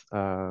is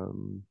uh,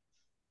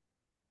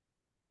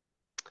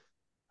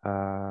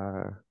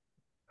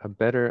 a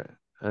better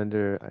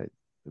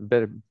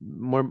better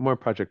more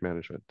project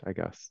management, I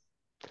guess.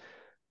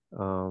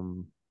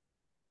 Um,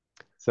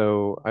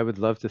 So I would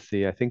love to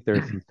see, I think there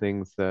are some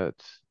things that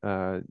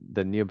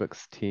the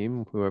NeoBooks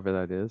team, whoever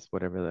that is,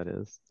 whatever that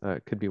is,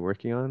 could be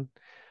working on.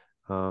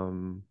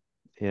 Um,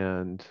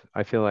 and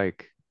I feel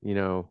like,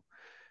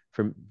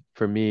 for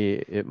for me,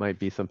 it might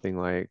be something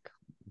like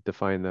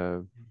define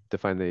the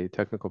define the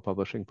technical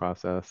publishing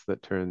process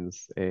that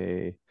turns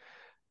a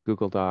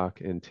Google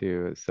Doc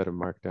into a set of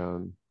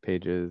markdown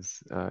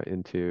pages,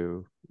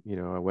 into,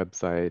 a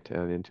website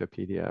and into a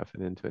PDF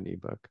and into an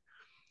ebook.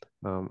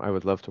 I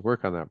would love to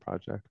work on that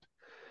project.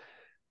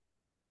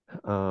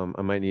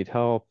 I might need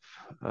help.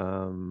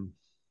 Um,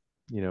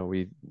 you know,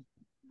 we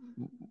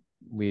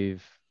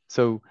we've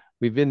so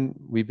we've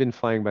been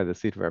flying by the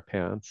seat of our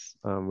pants.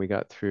 We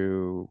got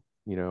through,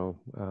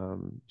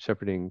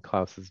 shepherding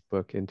Klaus's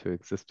book into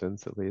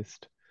existence at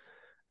least.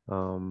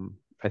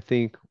 I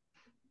think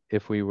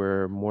if we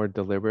were more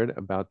deliberate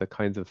about the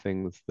kinds of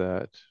things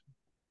that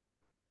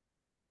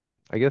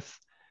I guess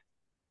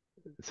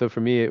so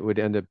for me it would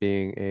end up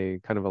being a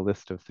kind of a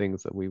list of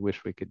things that we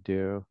wish we could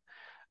do.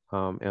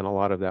 And a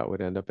lot of that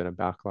would end up in a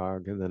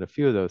backlog. And then a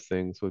few of those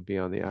things would be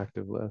on the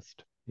active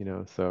list,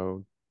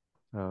 so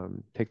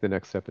take the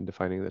next step in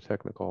defining the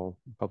technical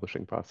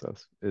publishing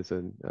process is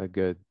a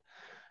good,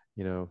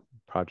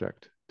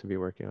 project to be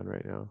working on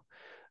right now.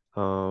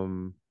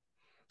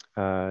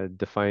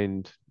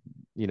 Defined,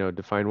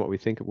 define what we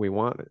think we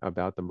want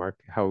about the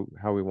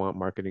how we want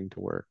marketing to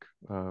work.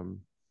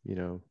 You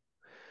know,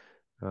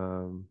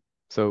 um,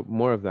 so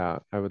more of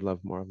that. I would love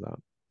more of that.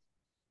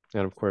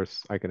 And of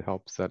course, I can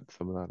help set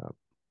some of that up.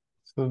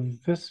 So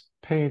this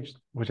page,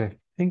 which I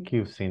think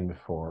you've seen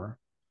before,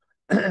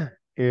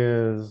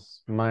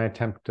 is my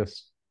attempt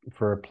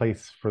for a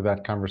place for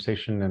that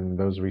conversation and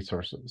those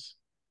resources.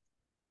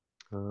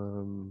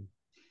 Um,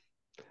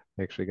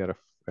 I actually got a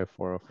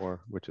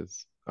 404, which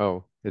is,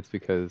 it's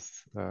because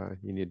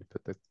you need to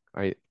put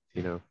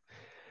you know,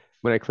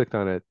 when I clicked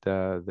on it,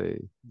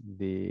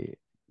 the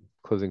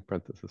closing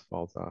parenthesis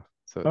falls off.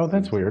 So it Oh,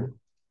 that's seems, weird.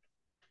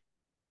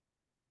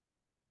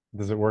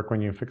 Does it work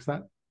when you fix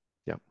that?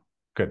 yeah.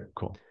 Good,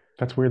 cool.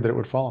 That's weird that it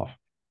would fall off.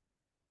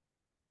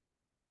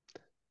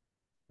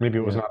 Maybe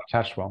it was Yeah. not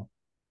attached well.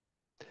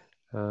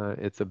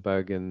 It's a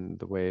bug in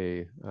the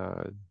way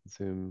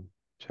Zoom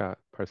chat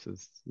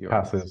parses URLs.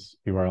 Passes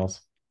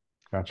URLs.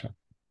 Gotcha.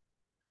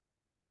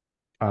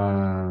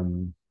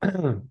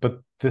 But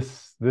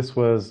this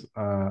was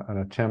an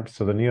attempt.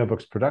 So the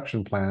NeoBooks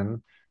production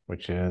plan,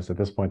 which is at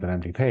this point an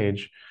empty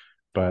page,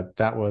 but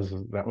that was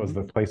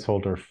the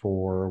placeholder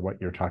for what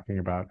you're talking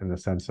about in the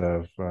sense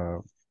of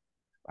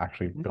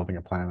actually building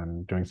a plan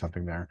and doing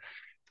something there.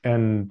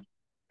 And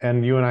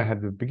you and I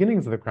had the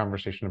beginnings of the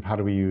conversation of how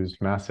do we use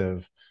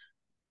Massive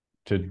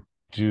to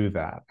do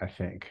that, I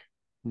think.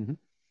 Mm-hmm.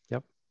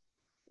 Yep.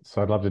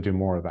 So I'd love to do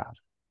more of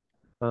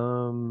that.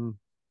 Um,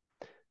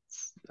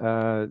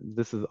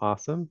 this is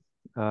awesome.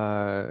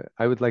 I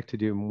would like to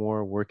do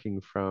more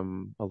working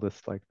from a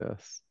list like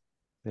this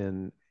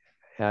and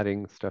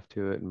adding stuff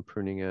to it and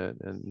pruning it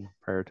and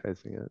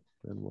prioritizing it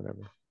and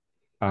whatever.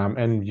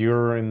 And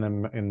you're in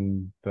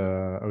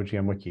the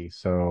OGM wiki,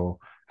 so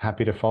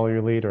happy to follow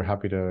your lead, or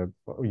happy to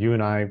you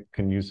and I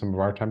can use some of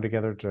our time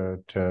together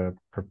to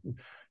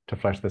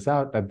flesh this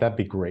out. That'd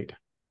be great.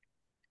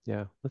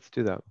 Yeah, let's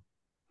do that.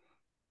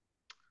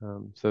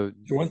 So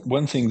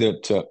One thing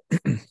that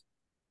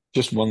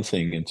just one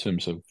thing in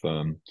terms of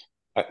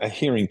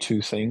hearing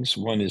two things.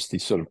 One is the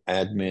sort of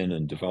admin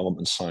and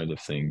development side of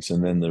things,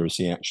 and then there is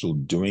the actual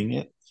doing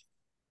it.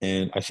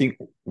 And I think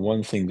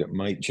one thing that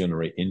might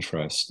generate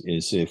interest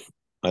is if,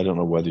 I don't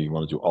know whether you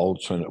want to do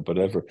alternate or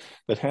whatever,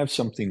 but have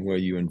something where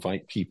you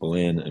invite people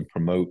in and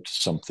promote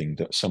something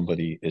that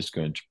somebody is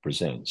going to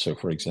present. So,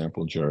 for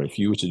example, Jerry, if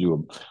you were to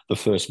do the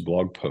first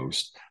blog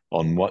post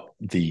on what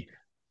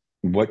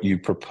you're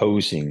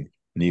proposing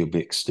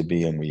NeoBooks to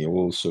be, and we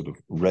all sort of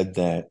read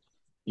that,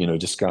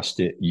 discussed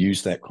it,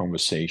 used that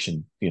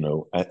conversation,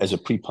 as a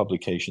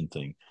pre-publication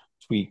thing,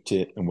 tweaked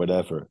it and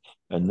whatever,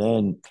 and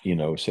then,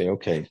 say,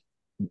 okay,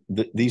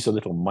 these are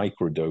little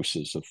micro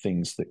doses of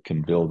things that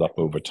can build up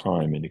over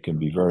time, and it can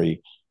be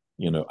very,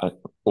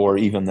 or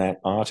even that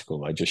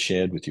article I just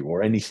shared with you,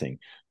 or anything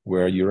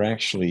where you're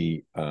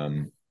actually,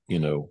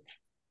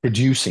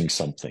 producing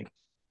something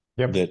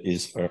Yep. that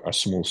is a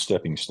small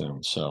stepping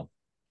stone. So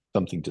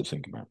something to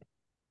think about.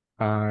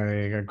 I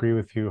agree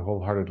with you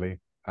wholeheartedly.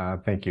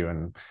 Thank you.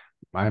 And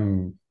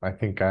I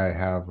think I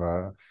have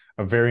a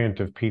variant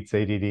of Pete's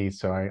ADD,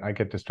 so I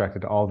get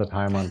distracted all the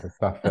time on the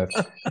stuff that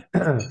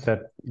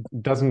that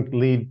doesn't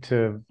lead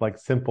to like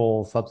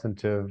simple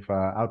substantive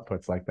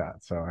outputs like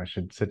that. So I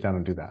should sit down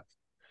and do that.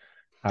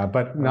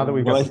 But now that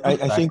we've got Well, the I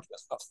Substack, think,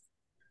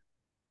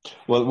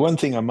 well, one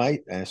thing I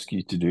might ask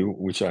you to do,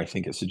 which I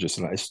think is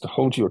suggested, is to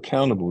hold you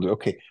accountable to,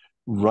 okay,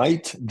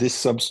 write this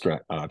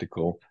Substack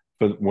article,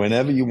 but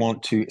whenever you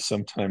want to,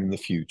 sometime in the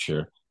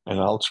future, and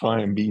I'll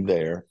try and be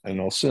there, and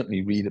I'll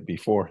certainly read it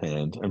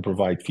beforehand and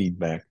provide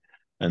feedback,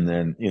 and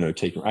then,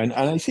 take, and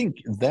I think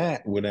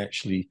that would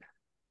actually,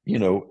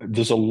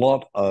 there's a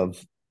lot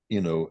of,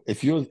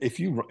 if you,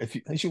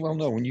 as you well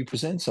know, when you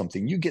present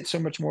something, you get so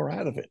much more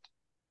out of it.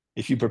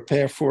 If you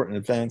prepare for it in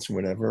advance and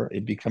whatever,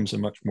 it becomes a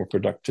much more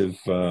productive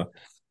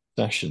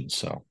session.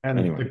 So and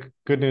anyway, the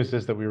good news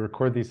is that we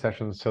record these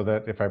sessions so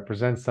that if I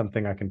present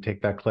something, I can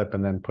take that clip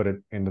and then put it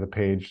into the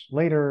page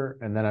later,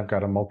 and then I've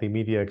got a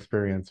multimedia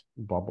experience,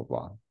 blah,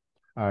 blah,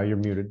 blah. You're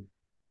muted.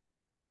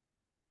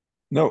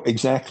 no,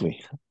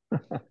 exactly.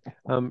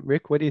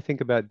 Rick, what do you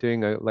think about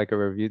doing a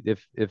review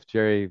if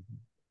Jerry,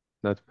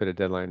 not to put a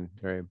deadline,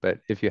 Jerry, but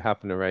if you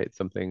happen to write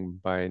something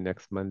by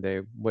next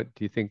Monday, what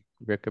do you think,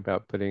 Rick,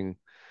 about putting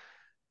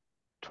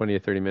 20 or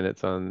 30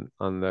 minutes on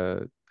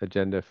the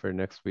agenda for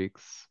next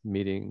week's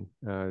meeting,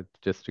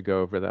 just to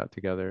go over that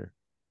together?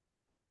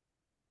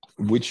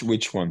 Which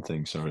one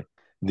thing? Sorry,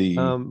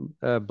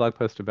 A blog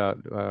post about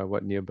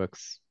what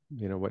NeoBooks,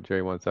 what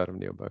Jerry wants out of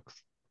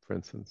NeoBooks, for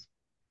instance.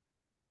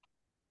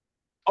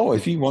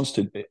 if he wants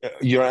to,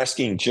 you're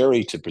asking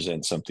Jerry to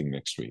present something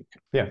next week,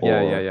 Yeah. or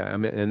Yeah.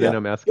 And then yeah.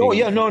 I'm Oh yeah, asking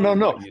you no.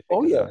 what you think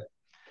Oh of yeah.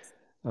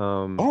 that.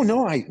 Um, Oh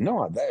no,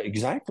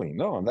 exactly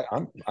no.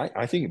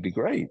 I think it'd be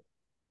great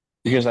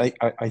because I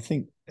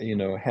think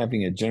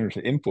having a general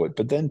input,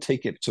 but then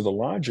take it to the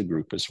larger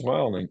group as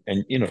well, and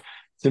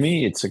to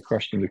me it's a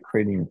question of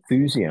creating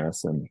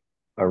enthusiasm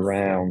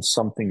around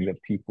something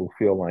that people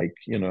feel like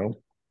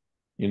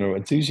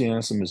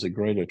enthusiasm is a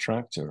great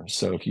attractor.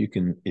 So if you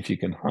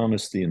can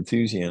harness the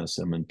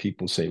enthusiasm and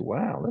people say,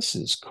 "Wow, this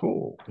is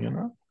cool,"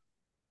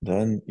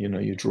 then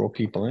you draw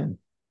people in.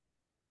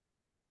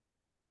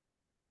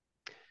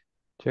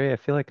 Jerry, I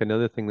feel like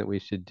another thing that we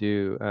should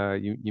do,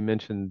 you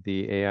mentioned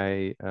the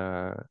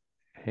AI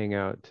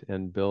Hangout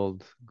and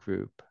Build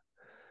group,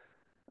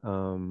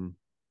 um,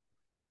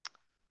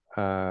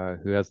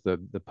 who has the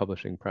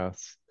publishing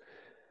press.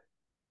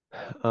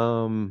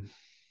 Um,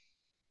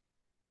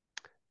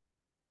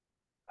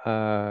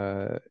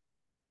 uh,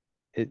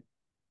 it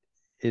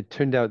it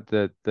turned out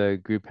that the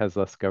group has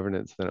less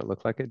governance than it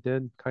looked like it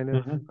did, kind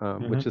of,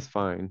 Hmm. which Hmm. is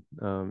fine.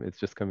 It's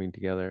just coming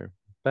together.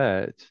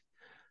 But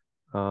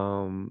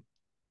um,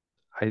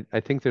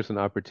 I think there's an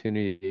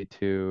opportunity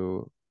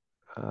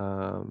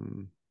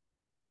um,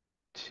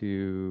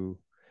 to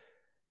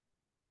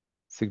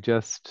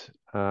suggest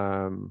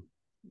do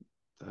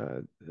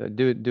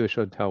a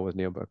show and tell with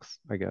NeoBooks,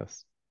 I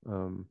guess.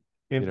 Um,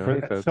 hey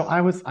So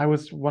folks. I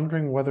was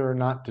wondering whether or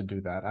not to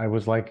do that. I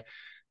was like,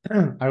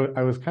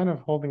 I was kind of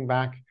holding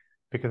back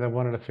because I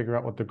wanted to figure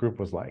out what the group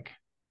was like.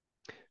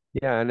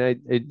 Yeah, and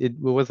it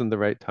wasn't the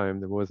right time.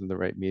 There wasn't the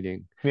right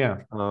meeting. Yeah.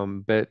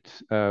 But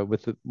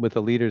with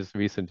the leader's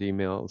recent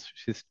emails,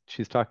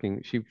 she's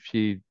talking.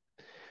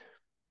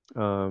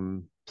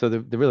 So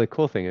the really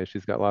cool thing is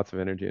she's got lots of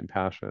energy and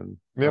passion.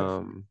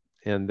 Yep.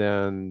 And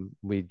then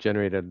we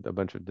generated a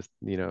bunch of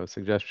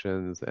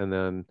suggestions, and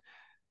then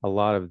a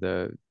lot of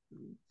the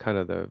kind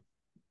of the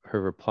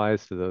her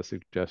replies to those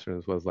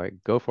suggestions was like,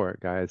 "Go for it,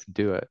 guys,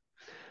 do it."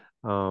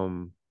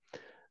 Um,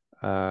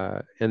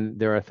 and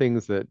there are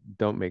things that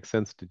don't make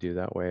sense to do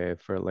that way.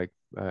 For like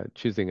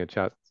choosing a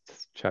chat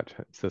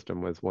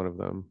system was one of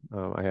them.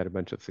 I had a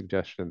bunch of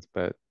suggestions,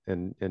 but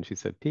and she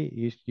said, Pete,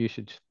 you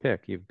should just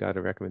pick. You've got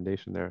a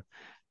recommendation there,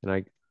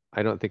 and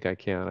I don't think I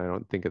can. I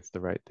don't think it's the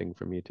right thing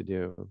for me to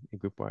do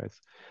group wise.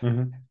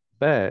 Hmm.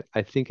 But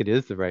I think it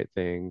is the right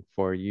thing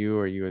for you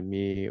or you and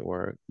me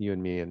or you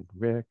and me and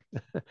Rick.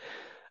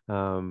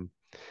 um,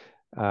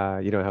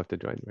 you don't have to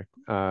join, Rick.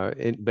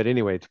 But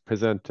anyway, to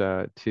present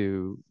to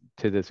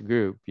this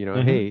group,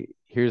 Mm-hmm. hey,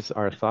 here's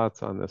our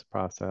thoughts on this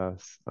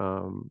process.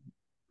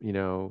 You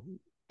know,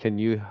 can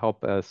you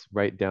help us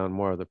write down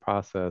more of the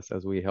process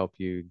as we help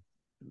you,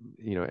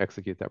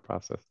 execute that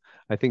process?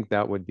 I think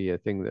that would be a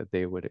thing that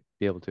they would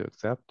be able to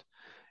accept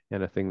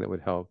and a thing that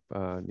would help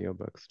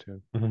NeoBooks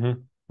too.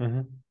 Mm-hmm.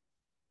 Mm-hmm.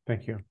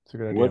 Thank you. It's a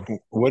good idea.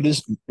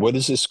 What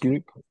is this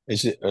group?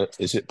 Is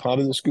it part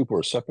of this group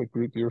or a separate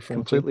group you're referring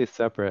to? Completely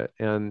separate.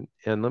 And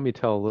let me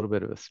tell a little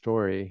bit of a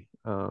story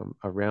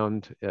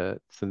around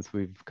it since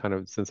we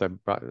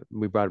brought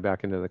it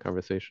back into the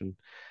conversation.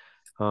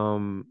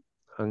 Um,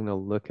 I'm gonna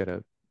look at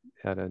a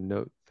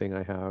note thing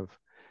I have.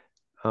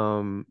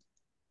 Um,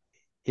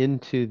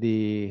 into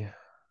the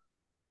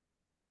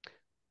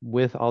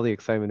With all the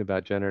excitement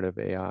about generative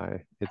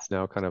AI, it's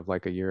now kind of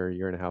like a year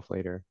and a half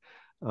later.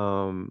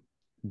 Um,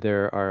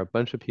 there are a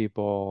bunch of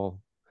people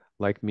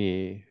like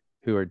me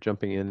who are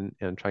jumping in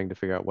and trying to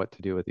figure out what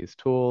to do with these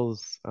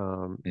tools.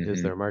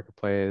 Is there a Hmm.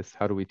 marketplace?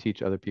 How do we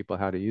teach other people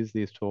how to use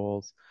these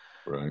tools?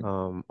 Right.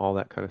 All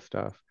that kind of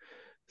stuff.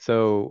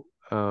 So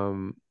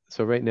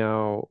right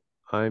now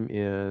I'm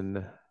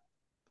in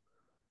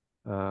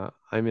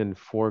I'm in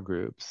four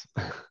groups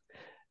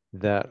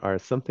that are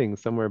something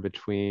somewhere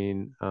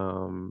between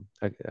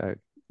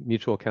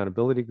mutual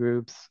accountability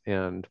groups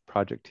and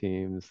project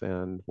teams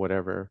and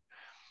whatever.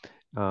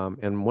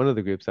 And one of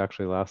the groups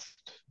actually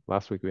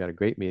last week we had a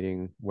great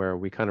meeting where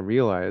we kind of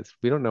realized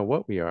we don't know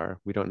what we are.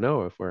 We don't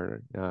know if we're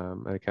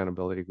an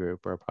accountability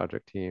group or a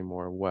project team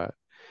or what.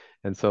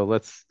 And so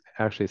let's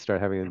actually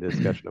start having a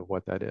discussion of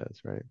what that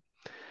is, right?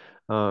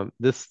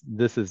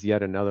 This is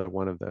yet another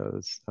one of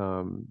those.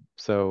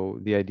 So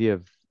the idea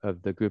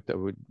of the group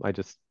I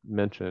just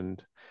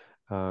mentioned,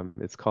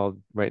 it's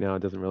called right now.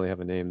 It doesn't really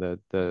have a name.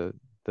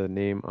 The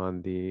name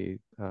on the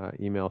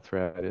email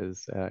thread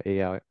is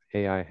AI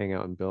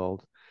Hangout and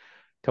Build.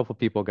 A couple of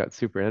people got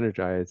super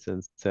energized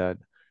and said,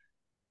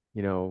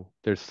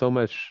 there's so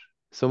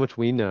much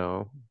we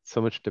know,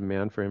 so much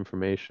demand for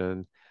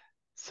information,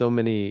 so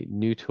many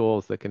new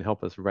tools that can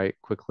help us write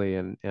quickly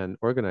and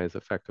organize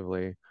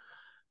effectively.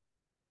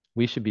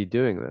 We should be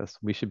doing this.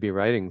 We should be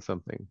writing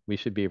something. We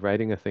should be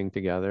writing a thing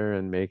together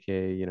and make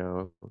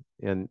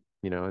and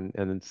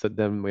so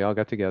then we all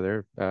got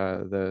together.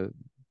 The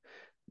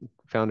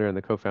founder and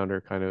the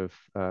co-founder kind of,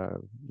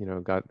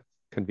 got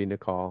convened a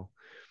call.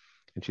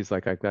 And she's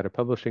like, I've got a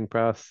publishing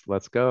press.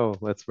 Let's go.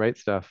 Let's write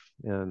stuff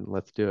and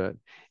let's do it.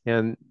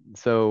 And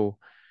so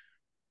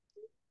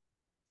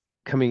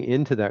coming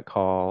into that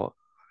call,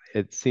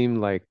 it seemed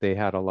like they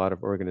had a lot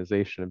of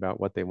organization about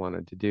what they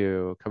wanted to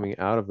do. Coming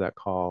out of that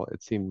call,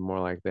 it seemed more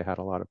like they had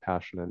a lot of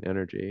passion and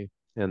energy.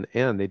 And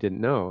they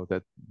didn't know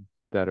that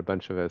a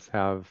bunch of us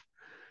have,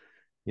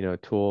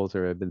 tools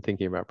or have been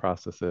thinking about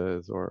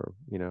processes or,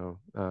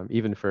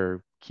 even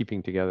for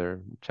keeping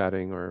together,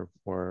 chatting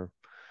or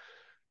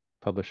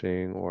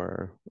publishing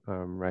or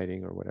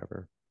writing or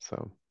whatever.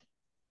 So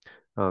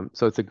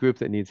it's a group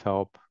that needs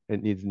help.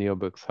 It needs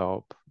NeoBooks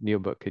help.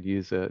 NeoBook could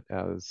use it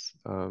as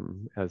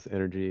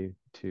energy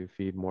to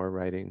feed more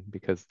writing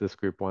because this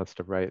group wants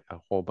to write a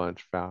whole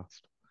bunch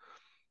fast.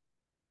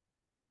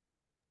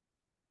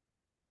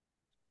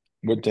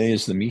 What day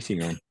is the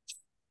meeting on?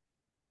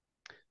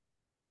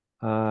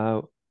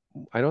 Uh,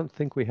 I don't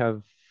think we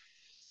have.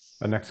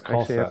 The next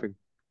call Actually, set.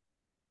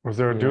 Was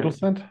there a yeah, doodle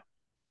sent?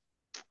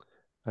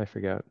 I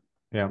forget.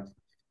 Yeah,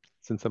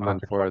 Since I'm I'll have on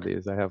to four of look.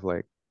 these, I have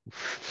like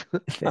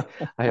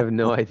I have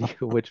no idea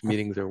which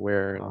meetings are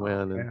where and Oh when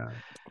and man.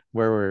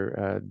 where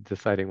we're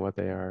deciding what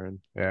they are. And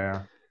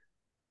Yeah.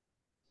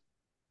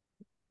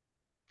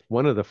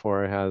 one of the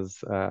four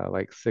has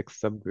like six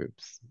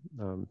subgroups.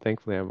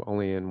 Thankfully, I'm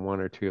only in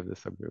one or two of the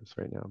subgroups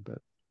right now, but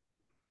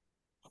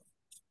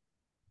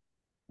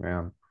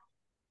Man.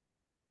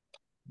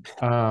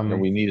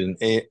 And we need an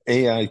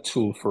AI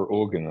tool for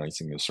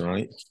organizing this,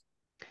 right?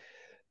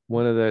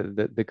 one of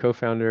the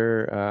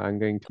co-founder, I'm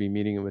going to be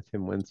meeting with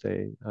him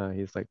Wednesday.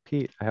 He's like,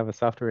 Pete, I have a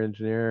software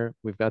engineer.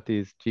 We've got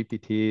these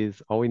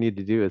GPTs. All we need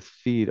to do is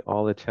feed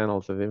all the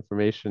channels of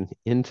information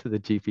into the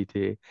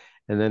GPT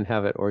and then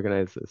have it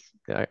organize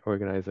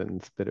it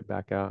and spit it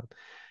back out.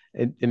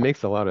 It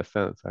makes a lot of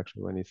sense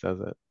actually when he says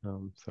it.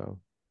 So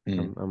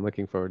Mm. I'm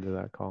looking forward to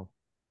that call.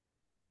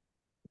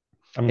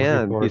 I'm looking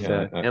And he forward.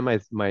 said, Yeah.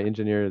 and my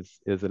engineer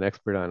is an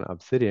expert on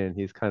Obsidian.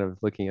 He's kind of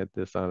looking at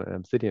this on an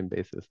Obsidian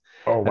basis.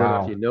 Oh I don't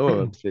know if you wow. know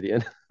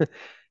Obsidian. And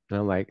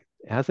I'm like,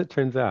 as it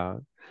turns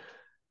out,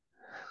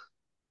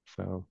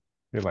 so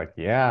You're like,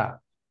 yeah,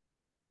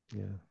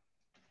 yeah.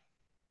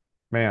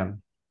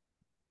 man.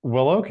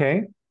 Well,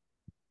 okay.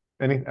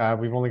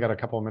 We've only got a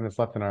couple of minutes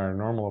left in our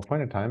normal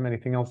appointed time.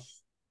 Anything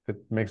else that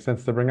makes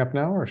sense to bring up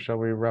now, or shall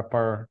we wrap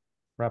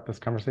this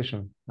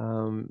conversation?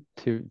 To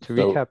So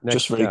recap next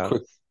just very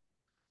quick. steps.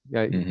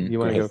 Yeah, you Go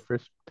want to ahead. go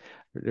first?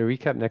 To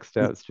recap next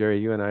steps, Jerry,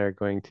 you and I are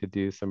going to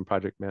do some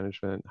project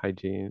management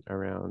hygiene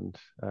around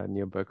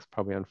NeoBooks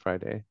probably on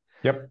Friday.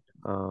 Yep.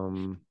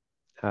 Um,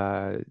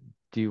 uh,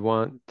 do you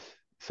want,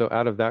 so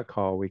out of that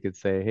call, we could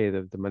say, hey,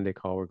 the Monday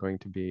call, we're going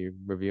to be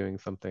reviewing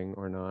something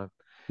or not.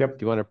 Yep.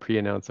 Do you want to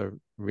pre-announce a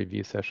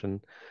review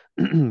session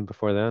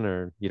before then,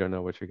 or you don't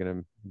know what you're going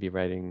to be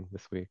writing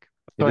this week?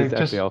 So It I is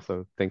actually just,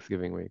 also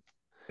Thanksgiving week.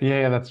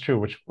 yeah, that's true,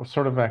 which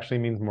sort of actually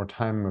means more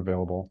time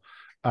available.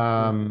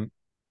 Yeah.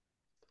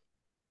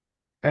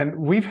 And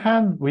we've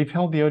held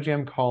the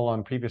OGM call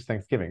on previous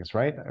Thanksgivings,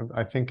 right?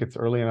 I think it's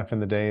early enough in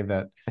the day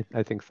that,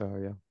 I think so,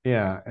 yeah.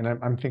 yeah, and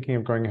I'm thinking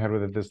of going ahead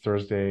with it this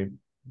Thursday.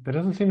 There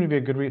doesn't seem to be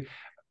a good reason.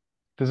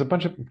 There's a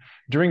bunch of,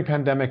 during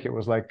pandemic, it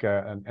was like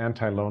an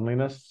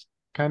anti-loneliness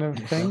kind of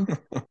thing,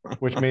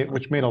 which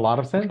made a lot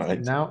of sense.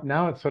 Right.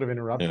 Now it sort of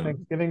interrupts Yeah.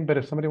 Thanksgiving, but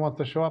if somebody wants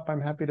to show up, I'm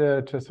happy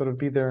to sort of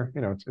be there.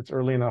 You know, it's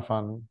early enough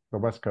on the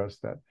West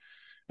Coast that,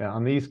 yeah,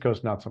 on the East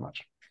Coast, not so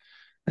much.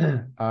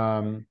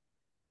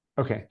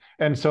 Okay.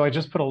 And so I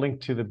just put a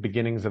link to the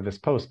beginnings of this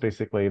post,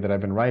 basically, that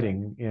I've been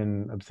writing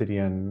in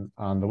Obsidian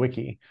on the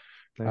wiki.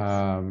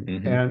 Nice.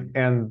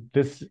 And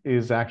this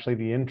is actually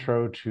the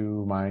intro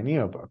to my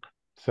NeoBook.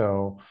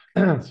 So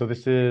so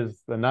this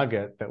is the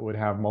nugget that would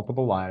have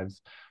multiple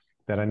lives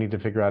that I need to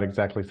figure out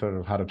exactly sort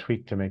of how to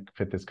tweak to make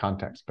fit this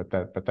context. But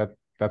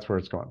that's where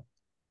it's going.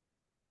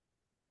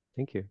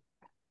 Thank you.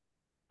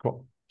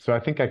 Cool. So I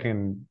think I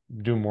can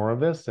do more of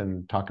this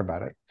and talk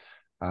about it.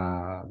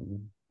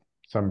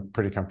 So I'm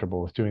pretty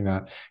comfortable with doing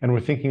that. And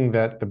we're thinking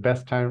that the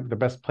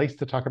best place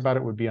to talk about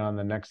it would be on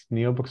the next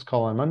NeoBooks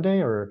call on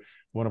Monday or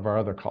one of our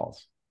other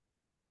calls.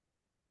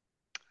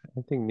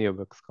 I think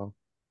NeoBooks Call.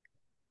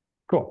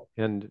 Cool.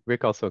 And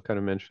Rick also kind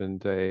of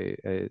mentioned a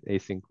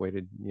async way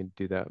to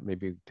do that,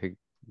 maybe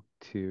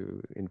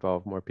to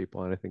involve more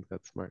people, and I think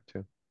that's smart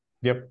too.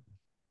 Yep.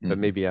 But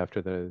maybe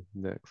after the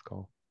next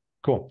call.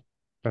 Cool.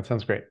 That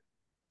sounds great.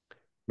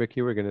 Rick,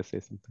 you were going to say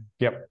something.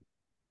 Yep.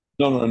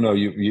 No.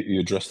 You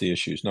address the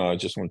issues. No, I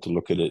just want to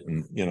look at it,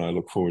 and I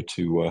look forward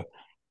to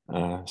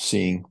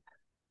seeing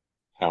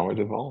how it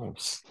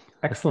evolves.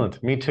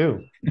 Excellent. Me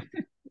too.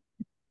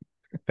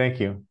 Thank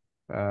you.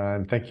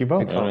 And thank you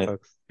both. Good call,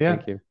 folks. Yeah.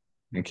 Thank you.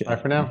 Okay. Bye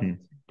for now.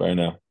 Bye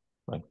now.